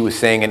what she was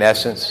saying in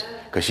essence?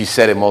 Because she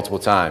said it multiple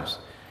times.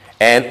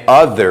 And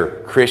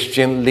other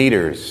Christian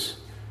leaders,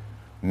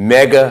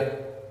 mega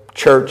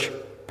church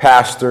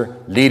pastor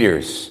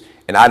leaders,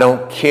 and I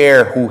don't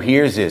care who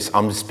hears this,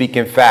 I'm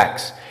speaking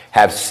facts,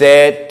 have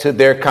said to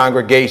their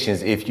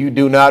congregations, if you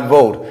do not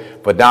vote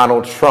for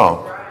Donald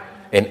Trump,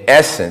 in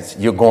essence,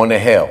 you're going to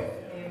hell.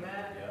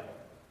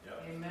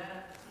 Amen.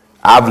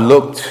 I've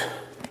looked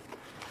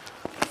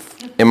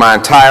in my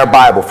entire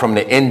Bible from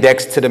the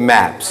index to the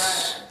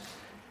maps,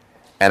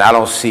 and I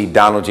don't see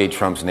Donald J.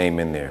 Trump's name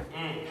in there.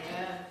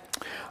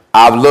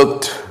 I've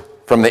looked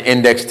from the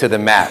index to the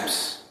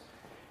maps,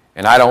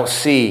 and I don't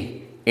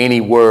see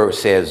any word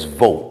says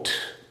vote.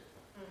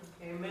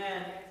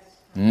 Amen.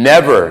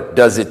 Never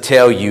does it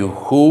tell you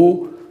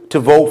who to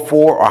vote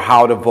for or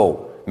how to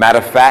vote. Matter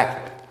of fact,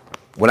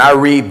 when I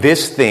read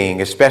this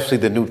thing, especially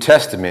the New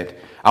Testament,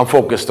 I'm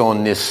focused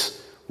on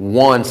this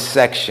one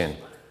section,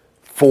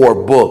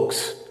 4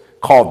 books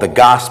called the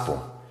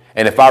Gospel.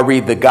 And if I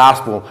read the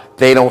Gospel,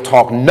 they don't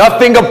talk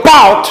nothing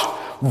about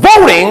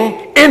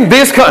voting in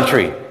this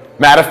country.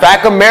 Matter of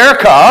fact,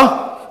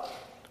 America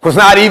was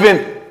not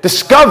even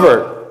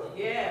discovered.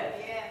 Yes.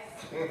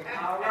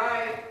 All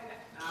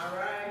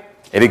right.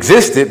 It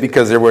existed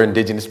because there were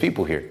indigenous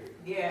people here,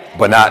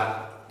 but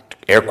not,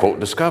 air quote,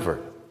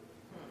 discovered.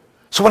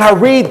 So when I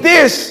read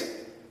this,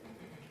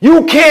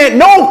 you can't,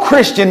 no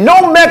Christian,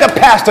 no mega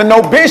pastor,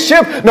 no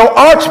bishop, no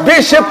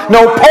archbishop,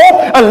 no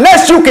pope,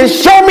 unless you can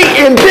show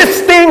me in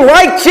this thing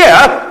right here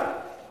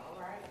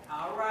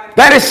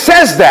that it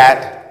says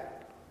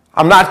that,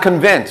 I'm not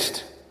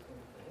convinced.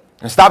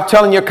 And stop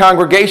telling your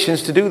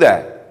congregations to do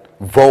that.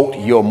 Vote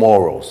your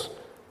morals.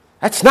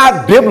 That's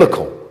not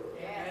biblical.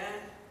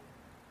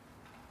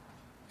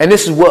 And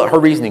this is what her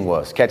reasoning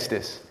was. Catch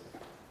this.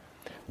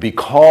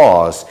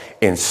 Because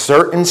in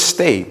certain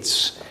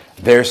states,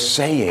 they're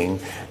saying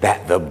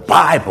that the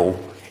Bible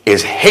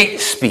is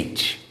hate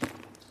speech.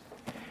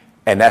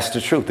 And that's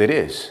the truth. It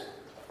is.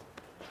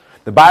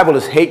 The Bible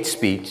is hate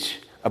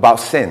speech about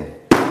sin.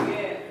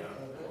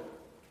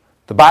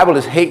 The Bible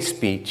is hate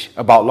speech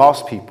about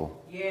lost people.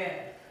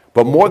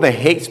 But more than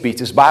hate speech,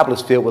 this Bible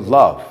is filled with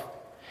love.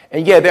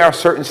 And yeah, there are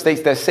certain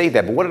states that say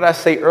that. But what did I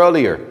say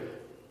earlier?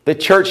 The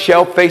church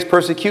shall face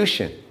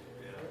persecution.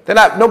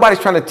 Nobody's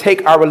trying to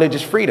take our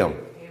religious freedom.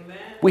 Amen.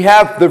 We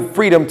have the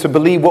freedom to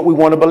believe what we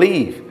want to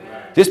believe.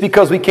 Amen. Just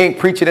because we can't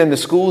preach it in the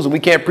schools and we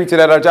can't preach it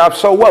at our jobs,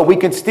 so what? We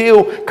can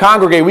still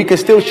congregate. We can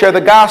still share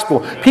the gospel.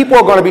 People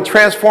are going to be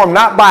transformed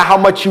not by how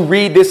much you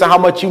read this or how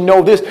much you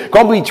know this.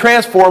 Going to be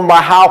transformed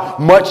by how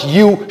much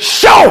you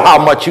show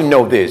how much you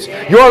know this.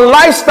 Yes. Your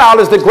lifestyle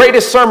is the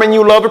greatest sermon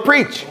you love to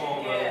preach.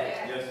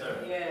 Yes,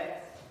 sir. Yes.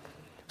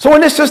 So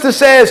when this sister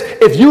says,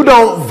 if you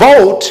don't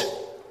vote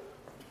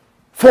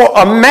for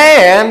a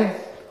man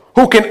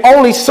who can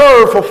only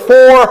serve for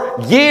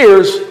 4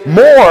 years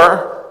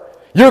more,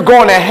 you're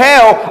going to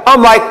hell.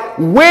 I'm like,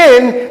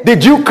 when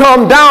did you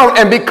come down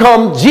and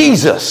become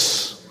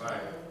Jesus?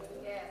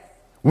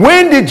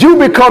 When did you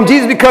become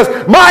Jesus? Because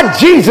my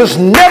Jesus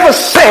never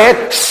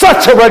said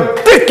such a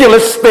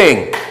ridiculous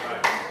thing.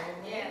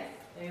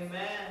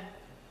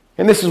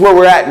 And this is where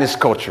we're at in this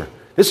culture.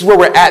 This is where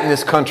we're at in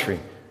this country.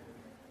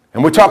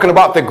 And we're talking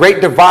about the great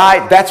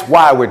divide. That's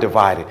why we're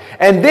divided.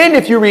 And then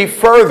if you read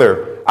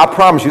further, I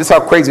promise you, this is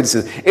how crazy this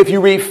is. If you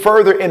read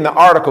further in the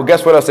article,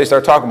 guess what else they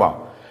start talking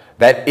about?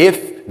 That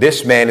if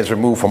this man is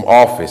removed from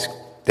office,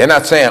 they're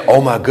not saying,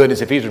 oh my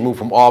goodness, if he's removed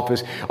from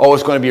office, oh,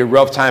 it's going to be a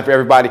rough time for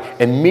everybody.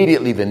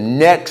 Immediately, the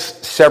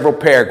next several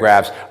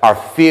paragraphs are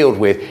filled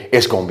with,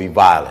 it's going to be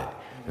violent.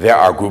 There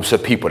are groups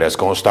of people that's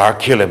going to start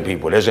killing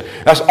people.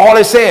 That's all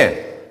it's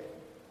saying.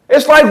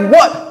 It's like,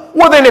 what?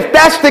 Well, then if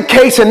that's the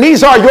case and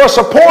these are your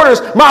supporters,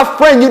 my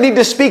friend, you need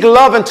to speak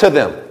love into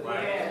them.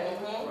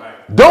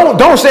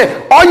 Don't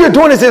say, all you're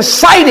doing is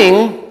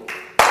inciting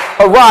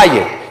a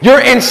riot.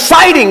 You're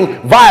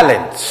inciting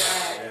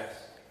violence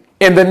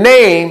in the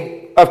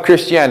name of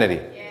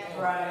Christianity.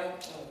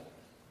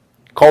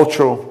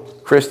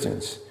 Cultural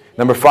Christians.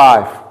 Number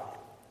 5,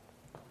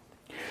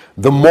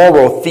 the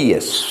moral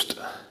theist.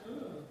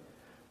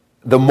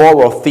 The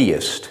moral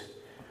theist.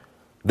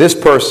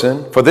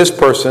 For this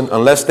person,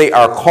 unless they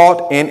are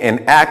caught in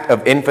an act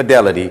of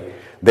infidelity,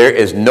 there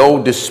is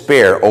no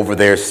despair over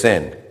their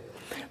sin.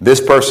 This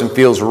person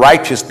feels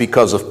righteous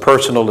because of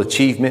personal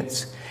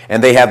achievements,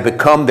 and they have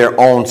become their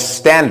own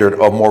standard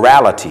of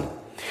morality.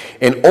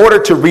 In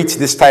order to reach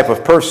this type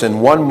of person,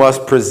 one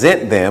must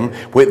present them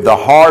with the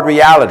hard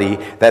reality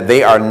that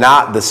they are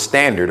not the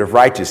standard of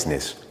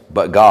righteousness,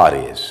 but God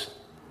is.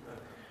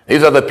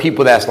 These are the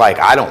people that's like,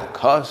 I don't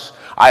cuss,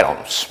 I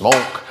don't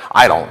smoke,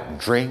 I don't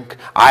drink,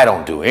 I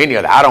don't do any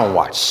of that. I don't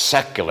watch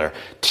secular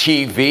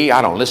TV,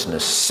 I don't listen to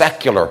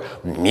secular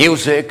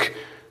music.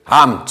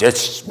 I'm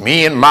just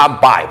me and my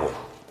Bible.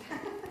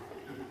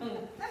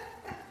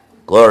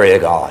 Glory to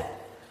God.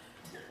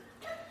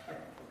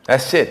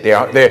 That's it.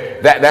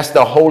 That's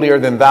the holier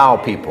than thou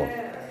people.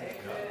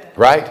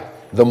 Right?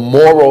 The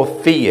moral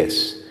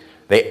theists.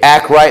 They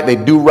act right, they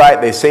do right,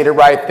 they say the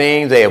right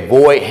things, they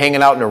avoid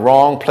hanging out in the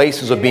wrong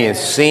places or being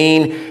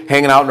seen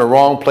hanging out in the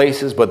wrong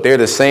places, but they're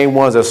the same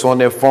ones that's on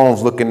their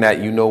phones looking at,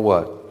 you know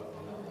what?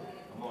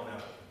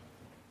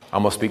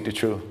 I'm going to speak the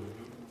truth.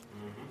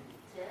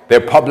 They're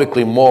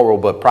publicly moral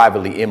but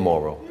privately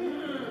immoral.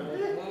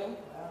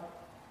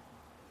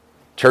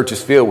 Church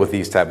is filled with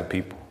these type of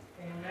people.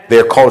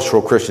 They're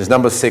cultural Christians.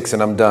 Number 6,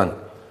 and I'm done.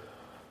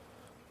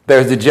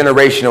 There's the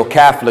generational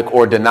Catholic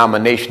or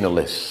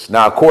denominationalists.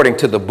 Now, according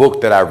to the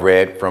book that I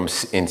read from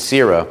in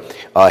Sira,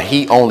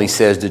 he only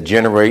says the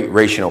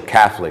generational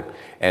Catholic.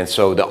 And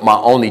so my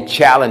only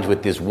challenge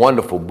with this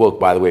wonderful book,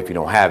 by the way, if you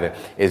don't have it,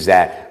 is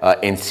that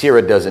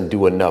Insira doesn't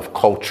do enough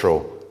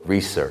cultural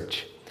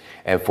research.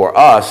 And for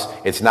us,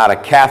 it's not a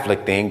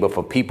Catholic thing, but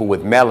for people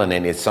with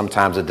melanin, it's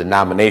sometimes a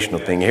denominational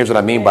thing. And here's what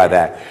I mean by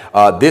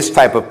that. This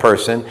type of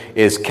person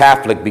is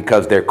Catholic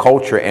because their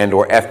culture and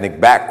or ethnic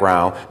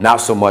background,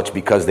 not so much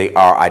because they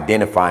are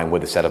identifying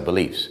with a set of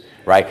beliefs.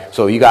 Right.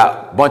 So you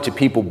got a bunch of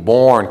people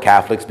born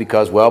Catholics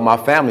because, well, my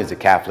family's a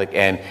Catholic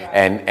and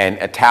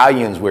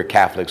Italians were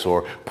Catholics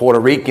or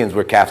Puerto Ricans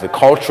were Catholic.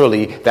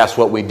 Culturally, that's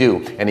what we do.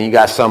 And then you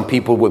got some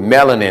people with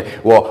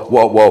melanin.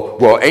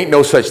 Well, ain't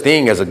no such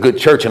thing as a good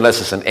church unless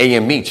it's an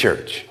AME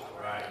church.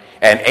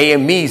 And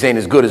AMEs ain't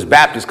as good as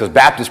Baptists because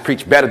Baptists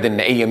preach better than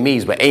the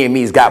AMEs, but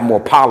AMEs got more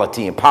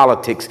polity and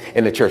politics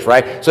in the church,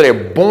 right? So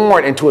they're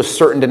born into a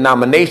certain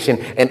denomination,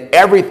 and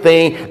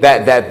everything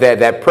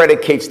that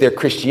predicates their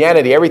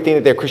Christianity, everything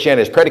that their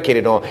Christianity is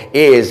predicated on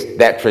is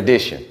that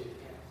tradition.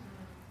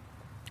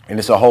 And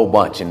it's a whole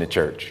bunch in the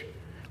church.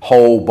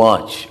 Whole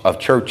bunch of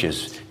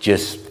churches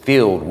just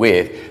filled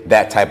with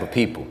that type of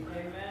people.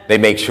 They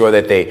make sure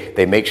that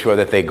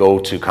they go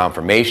to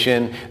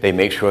confirmation. They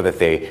make sure that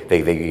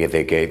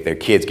their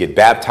kids get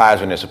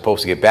baptized when they're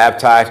supposed to get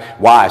baptized.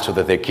 Why? So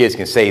that their kids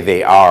can say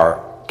they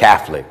are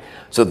Catholic.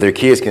 So that their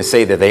kids can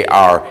say that they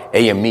are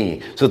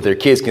AME. So that their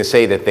kids can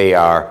say that they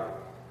are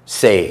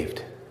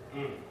saved.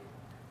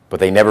 But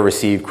they never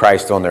received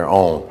Christ on their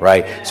own,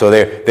 right? So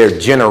they're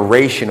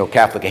generational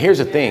Catholic. And here's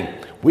the thing.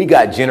 We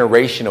got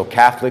generational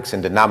Catholics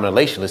and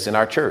denominationalists in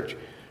our church.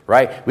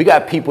 Right? We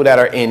got people that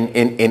are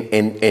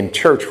in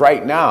church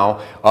right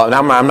now. And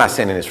I'm not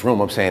saying in this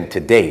room. I'm saying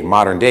today,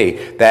 modern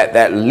day,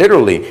 that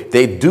literally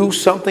they do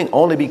something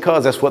only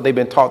because that's what they've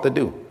been taught to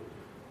do.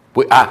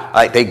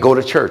 They go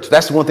to church.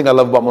 That's the one thing I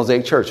love about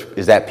Mosaic Church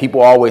is that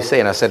people always say,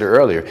 and I said it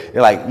earlier,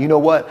 they're like, you know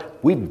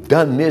what? We've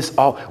done this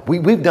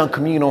we've done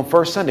communion on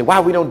first Sunday.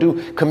 Why we don't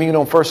do communion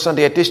on first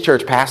Sunday at this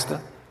church,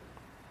 Pastor?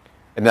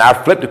 And then I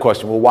flipped the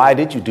question. Well, why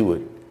did you do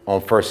it on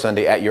first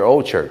Sunday at your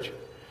old church?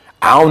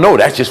 I don't know.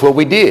 That's just what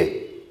we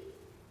did.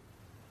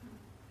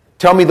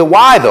 Tell me the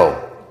why,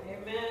 though.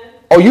 Amen.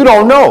 Oh, you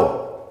don't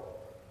know.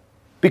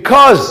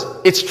 Because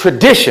it's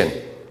tradition.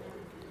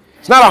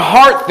 It's not a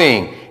heart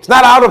thing. It's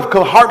not out of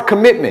heart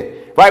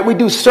commitment, right? We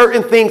do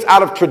certain things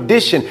out of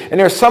tradition. And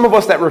there are some of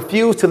us that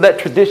refuse to let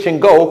tradition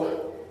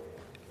go.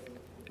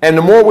 And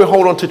the more we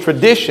hold on to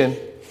tradition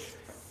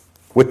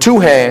with two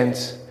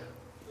hands,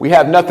 we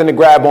have nothing to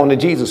grab on to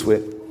Jesus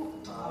with.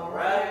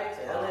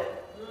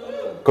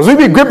 Because we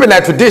be gripping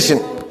that tradition.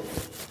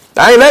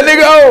 I ain't letting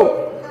it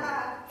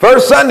go.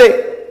 First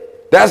Sunday,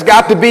 that's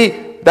got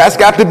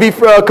to be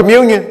for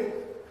communion.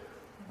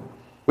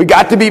 We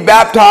got to be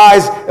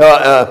baptized,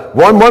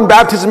 one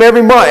baptism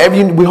every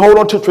month. We hold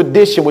on to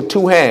tradition with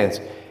two hands,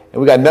 and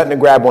we got nothing to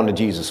grab on to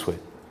Jesus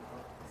with.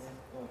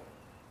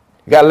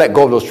 You got to let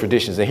go of those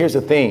traditions. And here's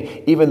the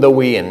thing. Even though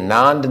we in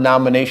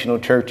non-denominational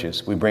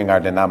churches, we bring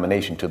our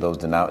denomination to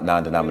those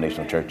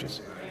non-denominational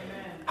churches.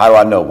 How do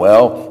I know?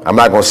 Well, I'm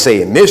not going to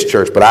say in this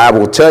church, but I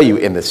will tell you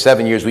in the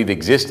 7 years we've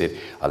existed,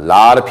 a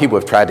lot of people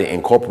have tried to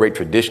incorporate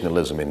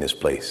traditionalism in this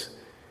place.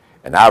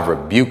 And I've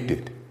rebuked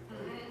it.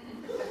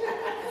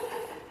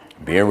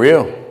 Being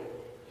real.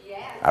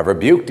 I've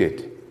rebuked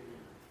it.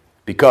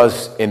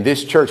 Because in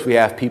this church, we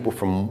have people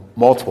from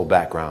multiple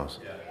backgrounds.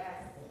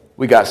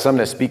 We got some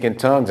that speak in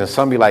tongues and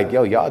some be like,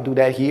 yo, y'all do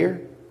that here?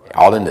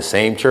 All in the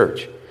same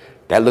church.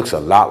 That looks a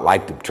lot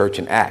like the church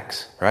in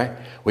Acts, right?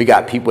 We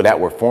got people that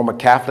were former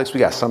Catholics.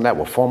 We got some that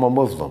were former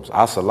Muslims.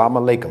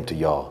 Assalamu alaikum to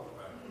y'all,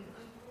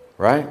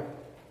 right?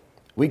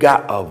 We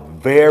got a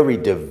very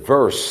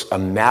diverse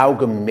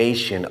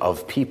amalgamation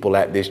of people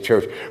at this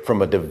church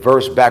from a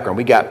diverse background.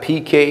 We got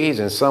PKs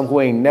and some who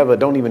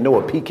don't even know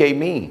what PK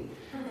mean.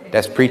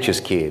 That's preacher's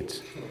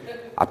kids.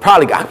 I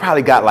probably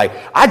got like,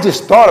 I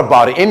just thought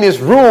about it in this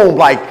room,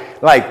 like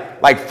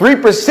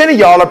 3% of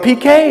y'all are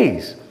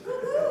PKs.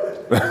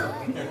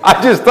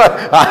 I just thought,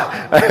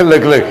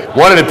 look,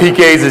 one of the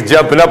PKs is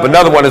jumping up.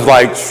 Another one is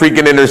like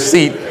freaking in her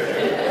seat.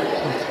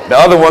 The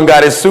other one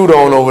got his suit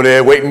on over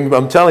there waiting.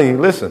 I'm telling you,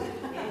 listen,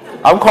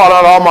 I'm calling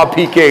out all my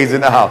PKs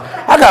in the house.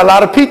 I got a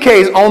lot of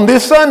PKs on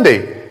this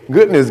Sunday.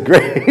 Goodness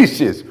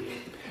gracious.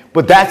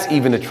 But that's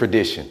even a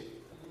tradition.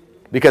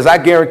 Because I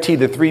guarantee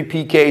the 3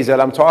 PKs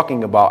that I'm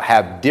talking about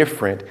have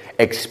different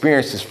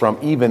experiences from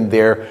even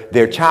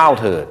their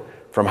childhood,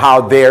 from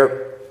how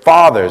their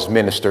fathers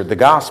ministered the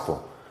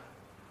gospel.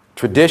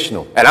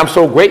 Traditional. And I'm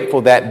so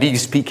grateful that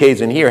these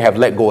PKs in here have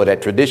let go of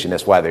that tradition.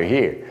 That's why they're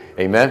here.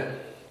 Amen.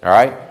 All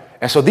right.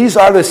 And so these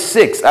are the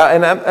 6.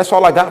 And that's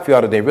all I got for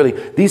y'all today, really.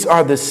 These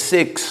are the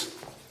six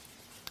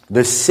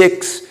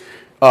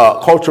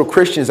cultural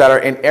Christians that are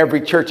in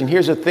every church. And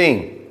here's the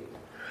thing.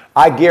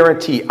 I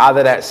guarantee out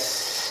of that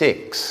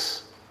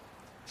 6,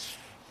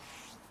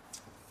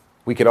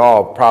 we could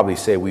all probably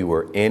say we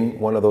were in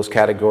one of those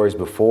categories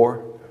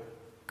before,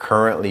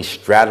 currently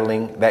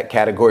straddling that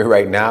category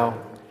right now,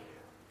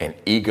 and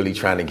eagerly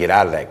trying to get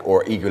out of that,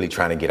 or eagerly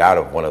trying to get out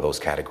of one of those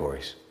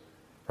categories,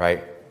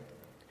 right?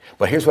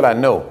 But here's what I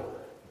know.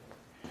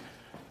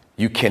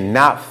 You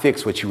cannot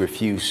fix what you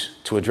refuse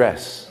to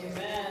address.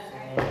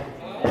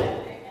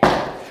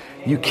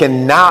 You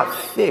cannot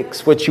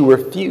fix what you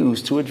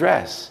refuse to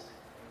address,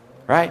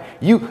 right?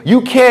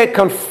 You can't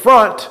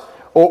confront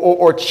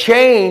or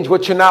change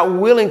what you're not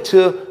willing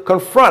to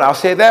confront. I'll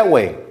say it that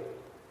way.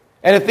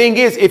 And the thing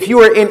is, if you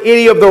are in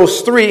any of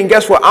those 3, and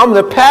guess what? I'm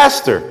the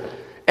pastor.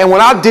 And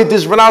when I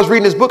was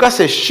reading this book, I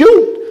said,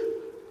 shoot,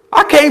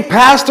 I can't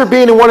pastor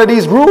being in one of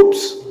these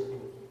groups,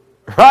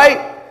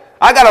 right?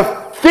 I got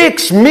to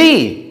fix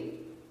me.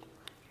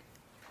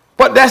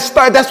 But that's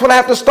what I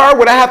have to start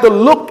with. I have to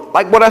look,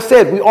 like what I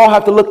said, we all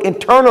have to look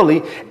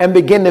internally and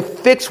begin to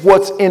fix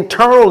what's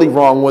internally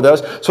wrong with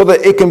us so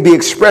that it can be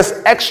expressed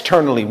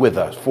externally with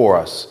us, for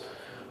us,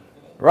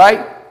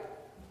 right?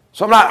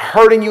 So I'm not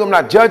hurting you. I'm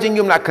not judging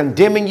you. I'm not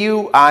condemning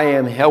you. I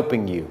am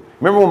helping you.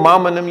 Remember when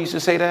Mama and them used to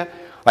say that?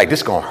 Like,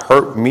 this is going to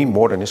hurt me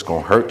more than it's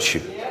going to hurt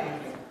you.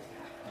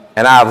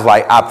 And I was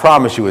like, I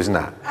promise you it's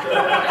not.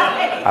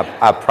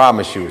 I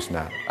promise you it's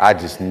not. I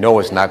just know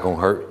it's not going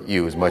to hurt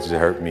you as much as it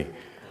hurt me.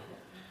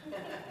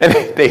 And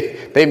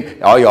they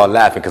all y'all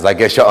laughing because I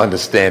guess y'all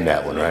understand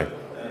that one, right?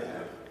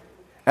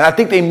 And I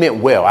think they meant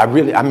well.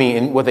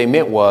 And what they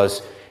meant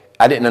was,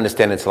 I didn't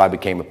understand it until I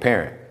became a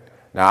parent.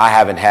 Now, I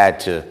haven't had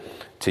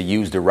to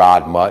use the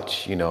rod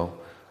much,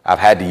 I've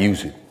had to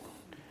use it.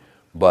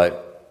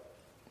 But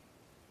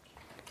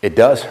it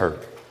does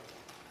hurt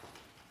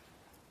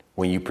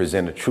when you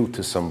present a truth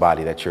to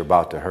somebody that you're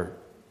about to hurt,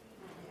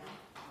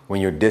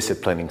 when you're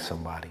disciplining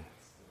somebody.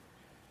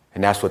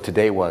 And that's what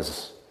today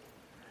was,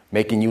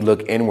 making you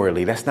look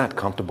inwardly. That's not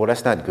comfortable.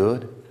 That's not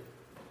good,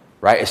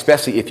 right?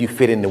 Especially if you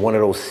fit into one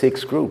of those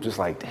 6 groups. It's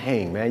like,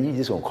 dang, man, you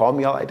just going to call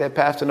me out like that,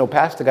 Pastor? No,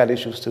 Pastor got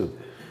issues too.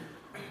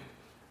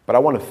 But I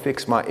want to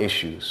fix my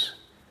issues.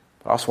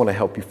 I also want to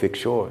help you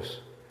fix yours.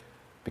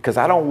 Because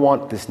I don't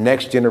want this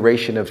next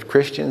generation of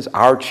Christians,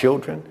 our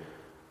children,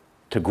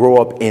 to grow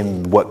up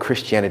in what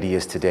Christianity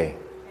is today.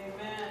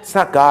 Amen. It's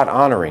not God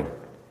honoring.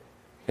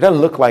 It doesn't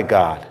look like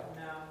God.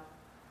 No.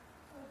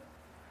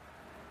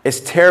 It's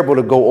terrible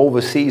to go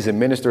overseas and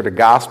minister the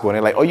gospel and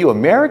they're like, oh, you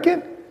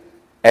American?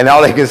 And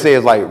all they can say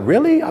is like,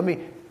 really? I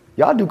mean,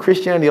 y'all do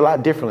Christianity a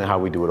lot differently than how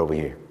we do it over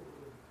here.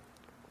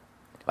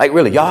 Like,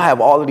 really, y'all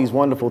have all of these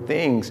wonderful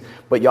things,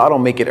 but y'all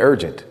don't make it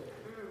urgent.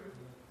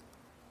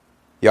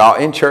 Y'all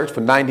in church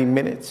for 90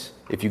 minutes.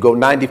 If you go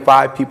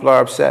 95, people are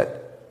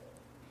upset.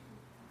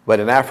 But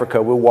in Africa,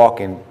 we're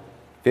walking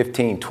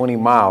 15, 20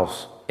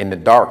 miles in the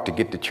dark to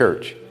get to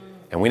church.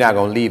 And we're not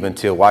going to leave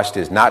until, watch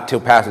this, not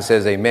till pastor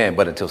says amen,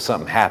 but until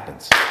something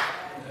happens.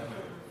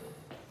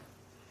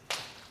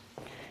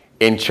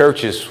 In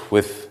churches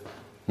with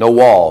no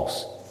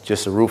walls,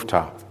 just a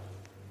rooftop.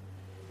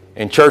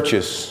 In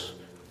churches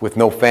with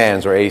no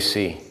fans or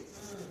AC.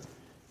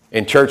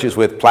 In churches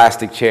with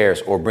plastic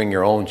chairs or bring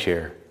your own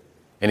chair.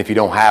 And if you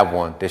don't have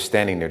one, they're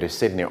standing there, they're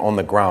sitting there on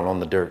the ground, on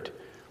the dirt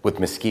with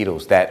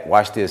mosquitoes that,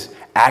 watch this,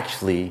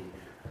 actually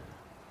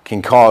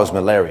can cause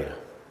malaria.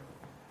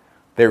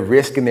 They're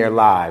risking their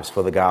lives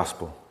for the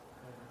gospel.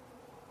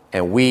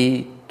 And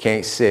we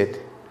can't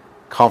sit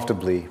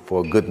comfortably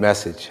for a good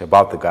message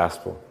about the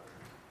gospel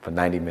for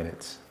 90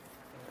 minutes.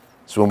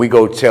 So when we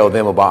go tell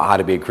them about how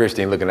to be a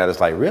Christian, looking at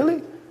us like,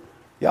 really?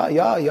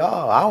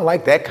 Y'all, I don't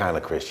like that kind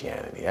of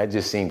Christianity. That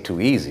just seemed too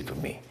easy for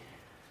me.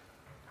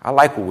 I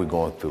like what we're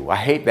going through. I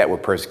hate that we're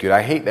persecuted.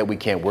 I hate that we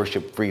can't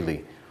worship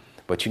freely.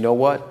 But you know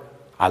what?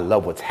 I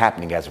love what's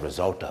happening as a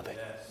result of it.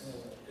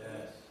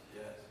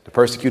 The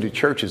persecuted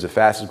church is the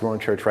fastest growing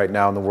church right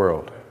now in the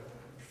world.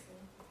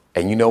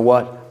 And you know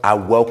what? I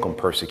welcome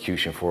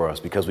persecution for us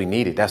because we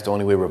need it. That's the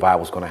only way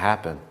revival is going to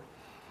happen.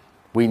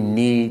 We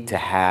need to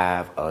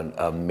have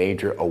a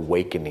major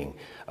awakening,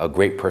 a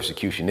great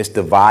persecution. This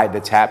divide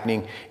that's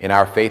happening in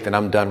our faith, and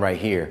I'm done right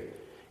here,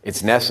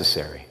 it's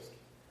necessary.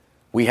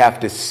 We have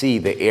to see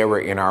the error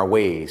in our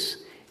ways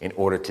in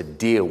order to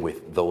deal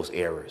with those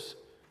errors,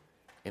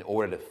 in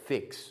order to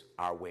fix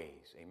our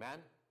ways. Amen?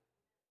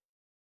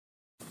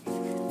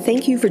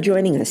 Thank you for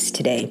joining us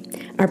today.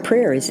 Our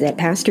prayer is that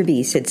Pastor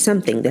B said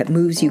something that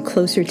moves you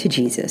closer to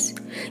Jesus.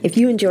 If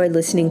you enjoyed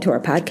listening to our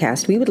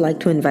podcast, we would like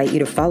to invite you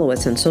to follow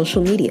us on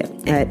social media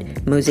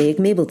at Mosaic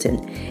Mableton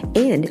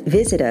and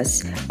visit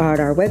us at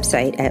our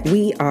website at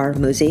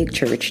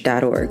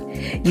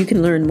wearemosaicchurch.org. You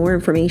can learn more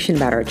information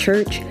about our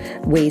church,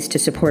 ways to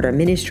support our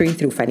ministry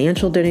through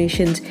financial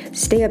donations,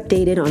 stay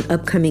updated on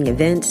upcoming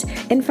events,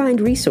 and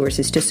find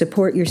resources to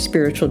support your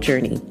spiritual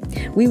journey.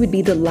 We would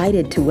be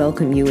delighted to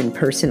welcome you in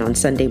person on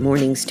Sunday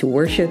mornings to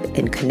worship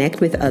and connect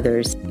with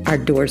others. Our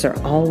doors are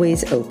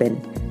always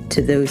open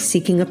to those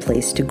seeking a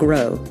place to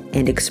grow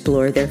and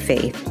explore their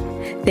faith.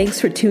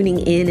 Thanks for tuning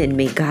in, and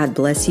may God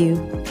bless you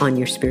on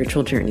your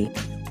spiritual journey.